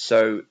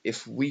 So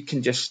if we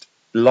can just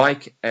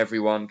like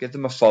everyone, give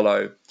them a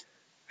follow,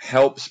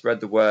 help spread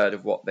the word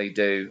of what they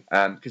do,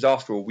 because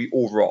after all, we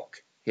all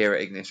rock here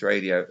at Igneous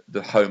Radio,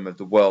 the home of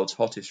the world's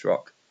hottest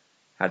rock.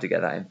 Had to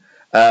get that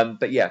in.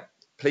 But yeah,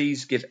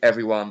 please give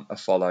everyone a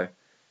follow.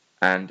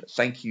 And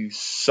thank you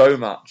so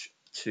much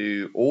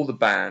to all the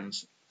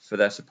bands for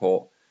their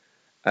support,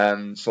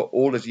 for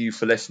all of you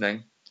for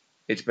listening.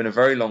 It's been a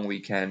very long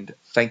weekend.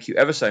 Thank you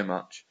ever so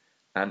much.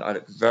 And I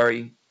look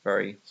very,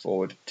 very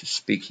forward to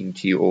speaking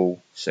to you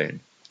all soon.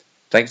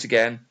 Thanks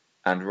again,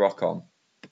 and rock on.